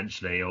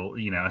 essentially, or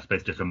I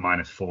suppose just a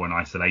 -4 in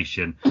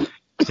isolation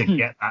to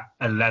get that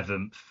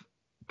 11th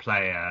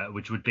player,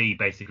 which would be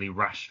basically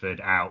Rashford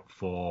out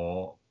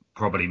for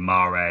probably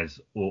Mahrez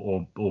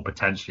or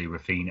potentially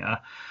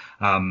Rafinha,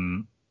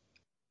 and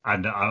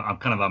I'm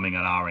kind of umming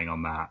and ahhing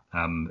on that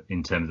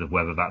in terms of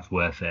whether that's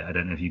worth it. I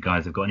don't know if you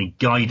guys have got any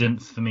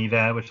guidance for me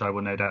there, which I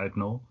will no doubt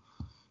ignore.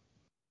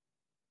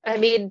 I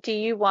mean,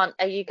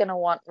 are you going to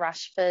want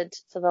Rashford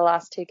for the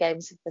last 2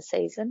 games of the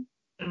season?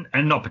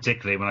 And not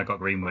particularly when I got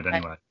Greenwood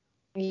anyway.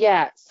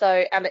 Yeah, so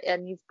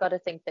and you've got to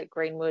think that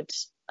Greenwood,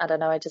 I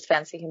don't know, I just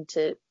fancy him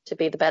to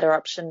be the better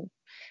option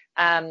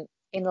in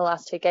the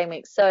last 2 game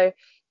weeks. So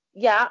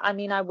yeah, I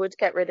mean, I would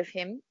get rid of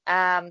him.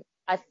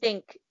 I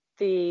think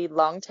the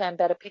long-term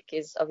better pick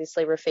is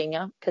obviously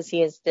Rafinha because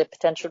he has the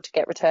potential to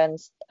get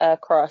returns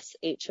across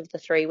each of the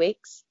 3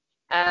 weeks.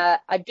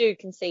 I do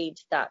concede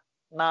that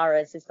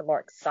Mahrez is the more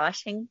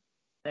exciting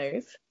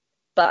move,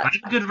 but I have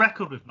a good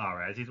record with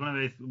Mahrez. He's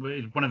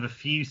one of the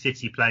few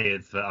City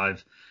players that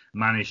I've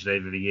managed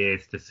over the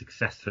years to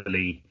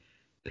successfully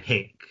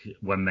pick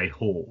when they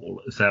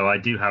haul. So I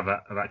do have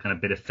that kind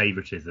of bit of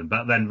favouritism.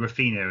 But then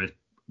Rafinha has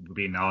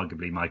been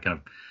arguably my kind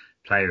of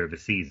player of the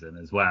season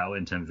as well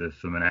in terms of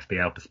from an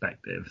FPL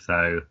perspective.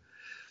 So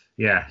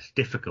yeah, it's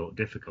difficult.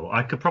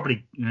 I could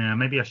probably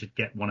maybe I should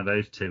get one of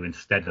those 2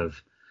 instead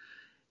of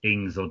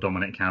Ings or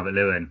Dominic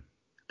Calvert-Lewin.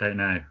 Don't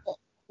know.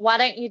 Why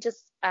don't you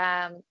just,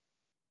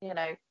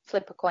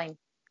 flip a coin?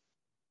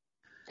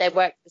 They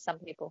work for some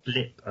people.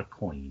 Flip a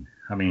coin.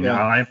 I mean,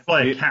 I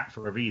employ a cat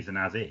for a reason,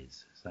 as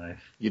is. So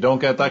You don't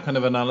get that kind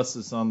of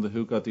analysis on the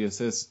who got the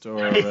assist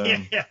or.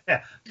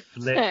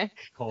 Flip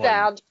coin.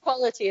 Sound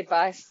quality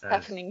advice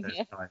happening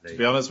here. To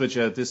be honest with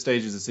you, at this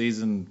stage of the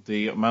season,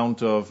 the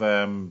amount of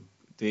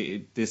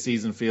this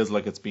season feels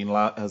like it's been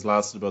has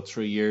lasted about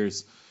 3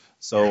 years.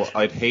 So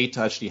I'd hate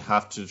to actually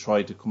have to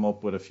try to come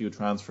up with a few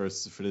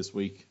transfers for this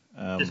week.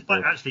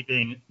 Despite actually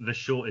being the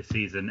shortest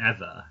season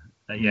ever,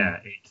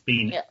 it's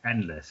been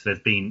endless. There's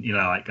been,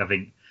 I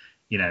think,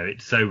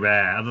 it's so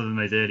rare, other than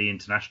those early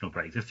international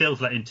breaks. It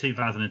feels like in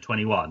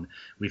 2021,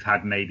 we've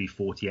had maybe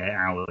 48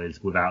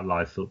 hours without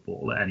live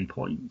football at any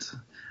point.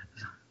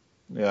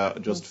 Yeah,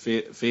 just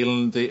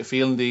feeling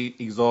the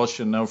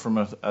exhaustion now from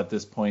it at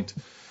this point.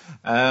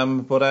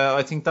 But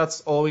I think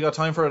that's all we got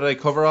time for. Did I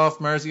cover off,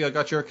 Mersey? I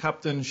got your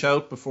captain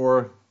shout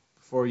before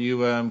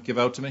you give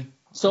out to me.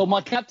 So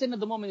my captain at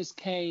the moment is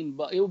Kane,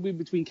 but it will be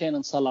between Kane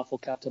and Salah for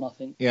captain, I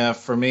think. Yeah,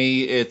 for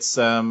me it's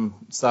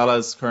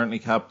Salah's currently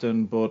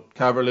captain, but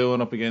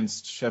Calvert-Lewin up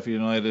against Sheffield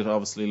United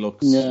obviously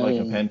looks like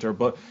a penter.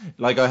 But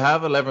I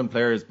have 11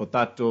 players, but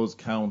that does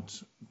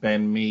count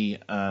Ben Mee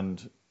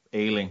and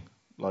Ayling.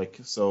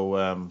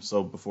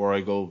 So before I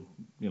go,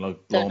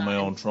 blowing my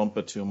own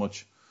trumpet too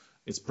much,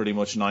 it's pretty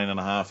much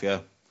 9.5.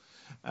 Yeah.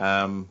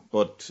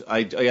 But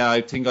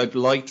I think I'd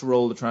like to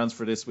roll the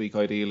transfer this week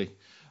ideally.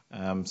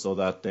 So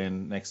that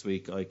then next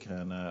week I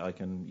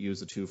can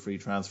use the 2 free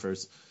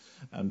transfers,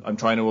 and I'm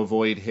trying to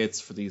avoid hits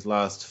for these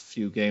last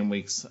few game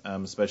weeks,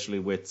 especially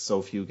with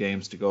so few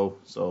games to go.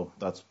 So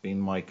that's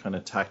been my kind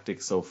of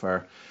tactic so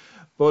far.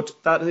 But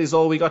that is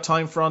all we got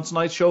time for on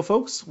tonight's show,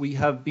 folks. We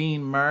have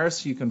been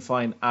Mars, who you can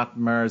find at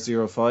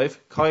Mars05,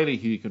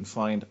 Kylie, who you can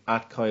find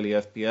at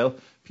KylieFPL,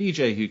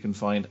 PJ, who you can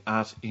find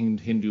at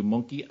Hindu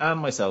Monkey, and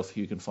myself,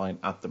 who you can find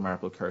at The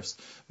Marble Curse.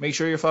 Make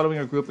sure you're following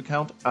our group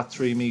account at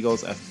 3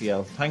 Amigos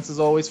FPL. Thanks as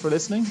always for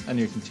listening and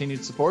your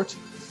continued support.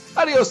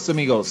 Adios,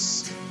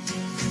 amigos.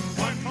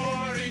 One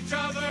for each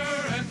other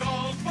and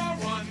all for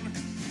one.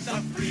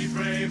 The 3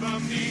 brave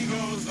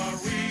amigos are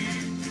we.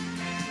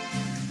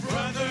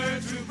 Brother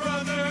to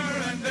brother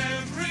and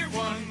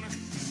everyone,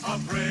 a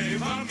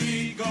brave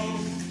amigo.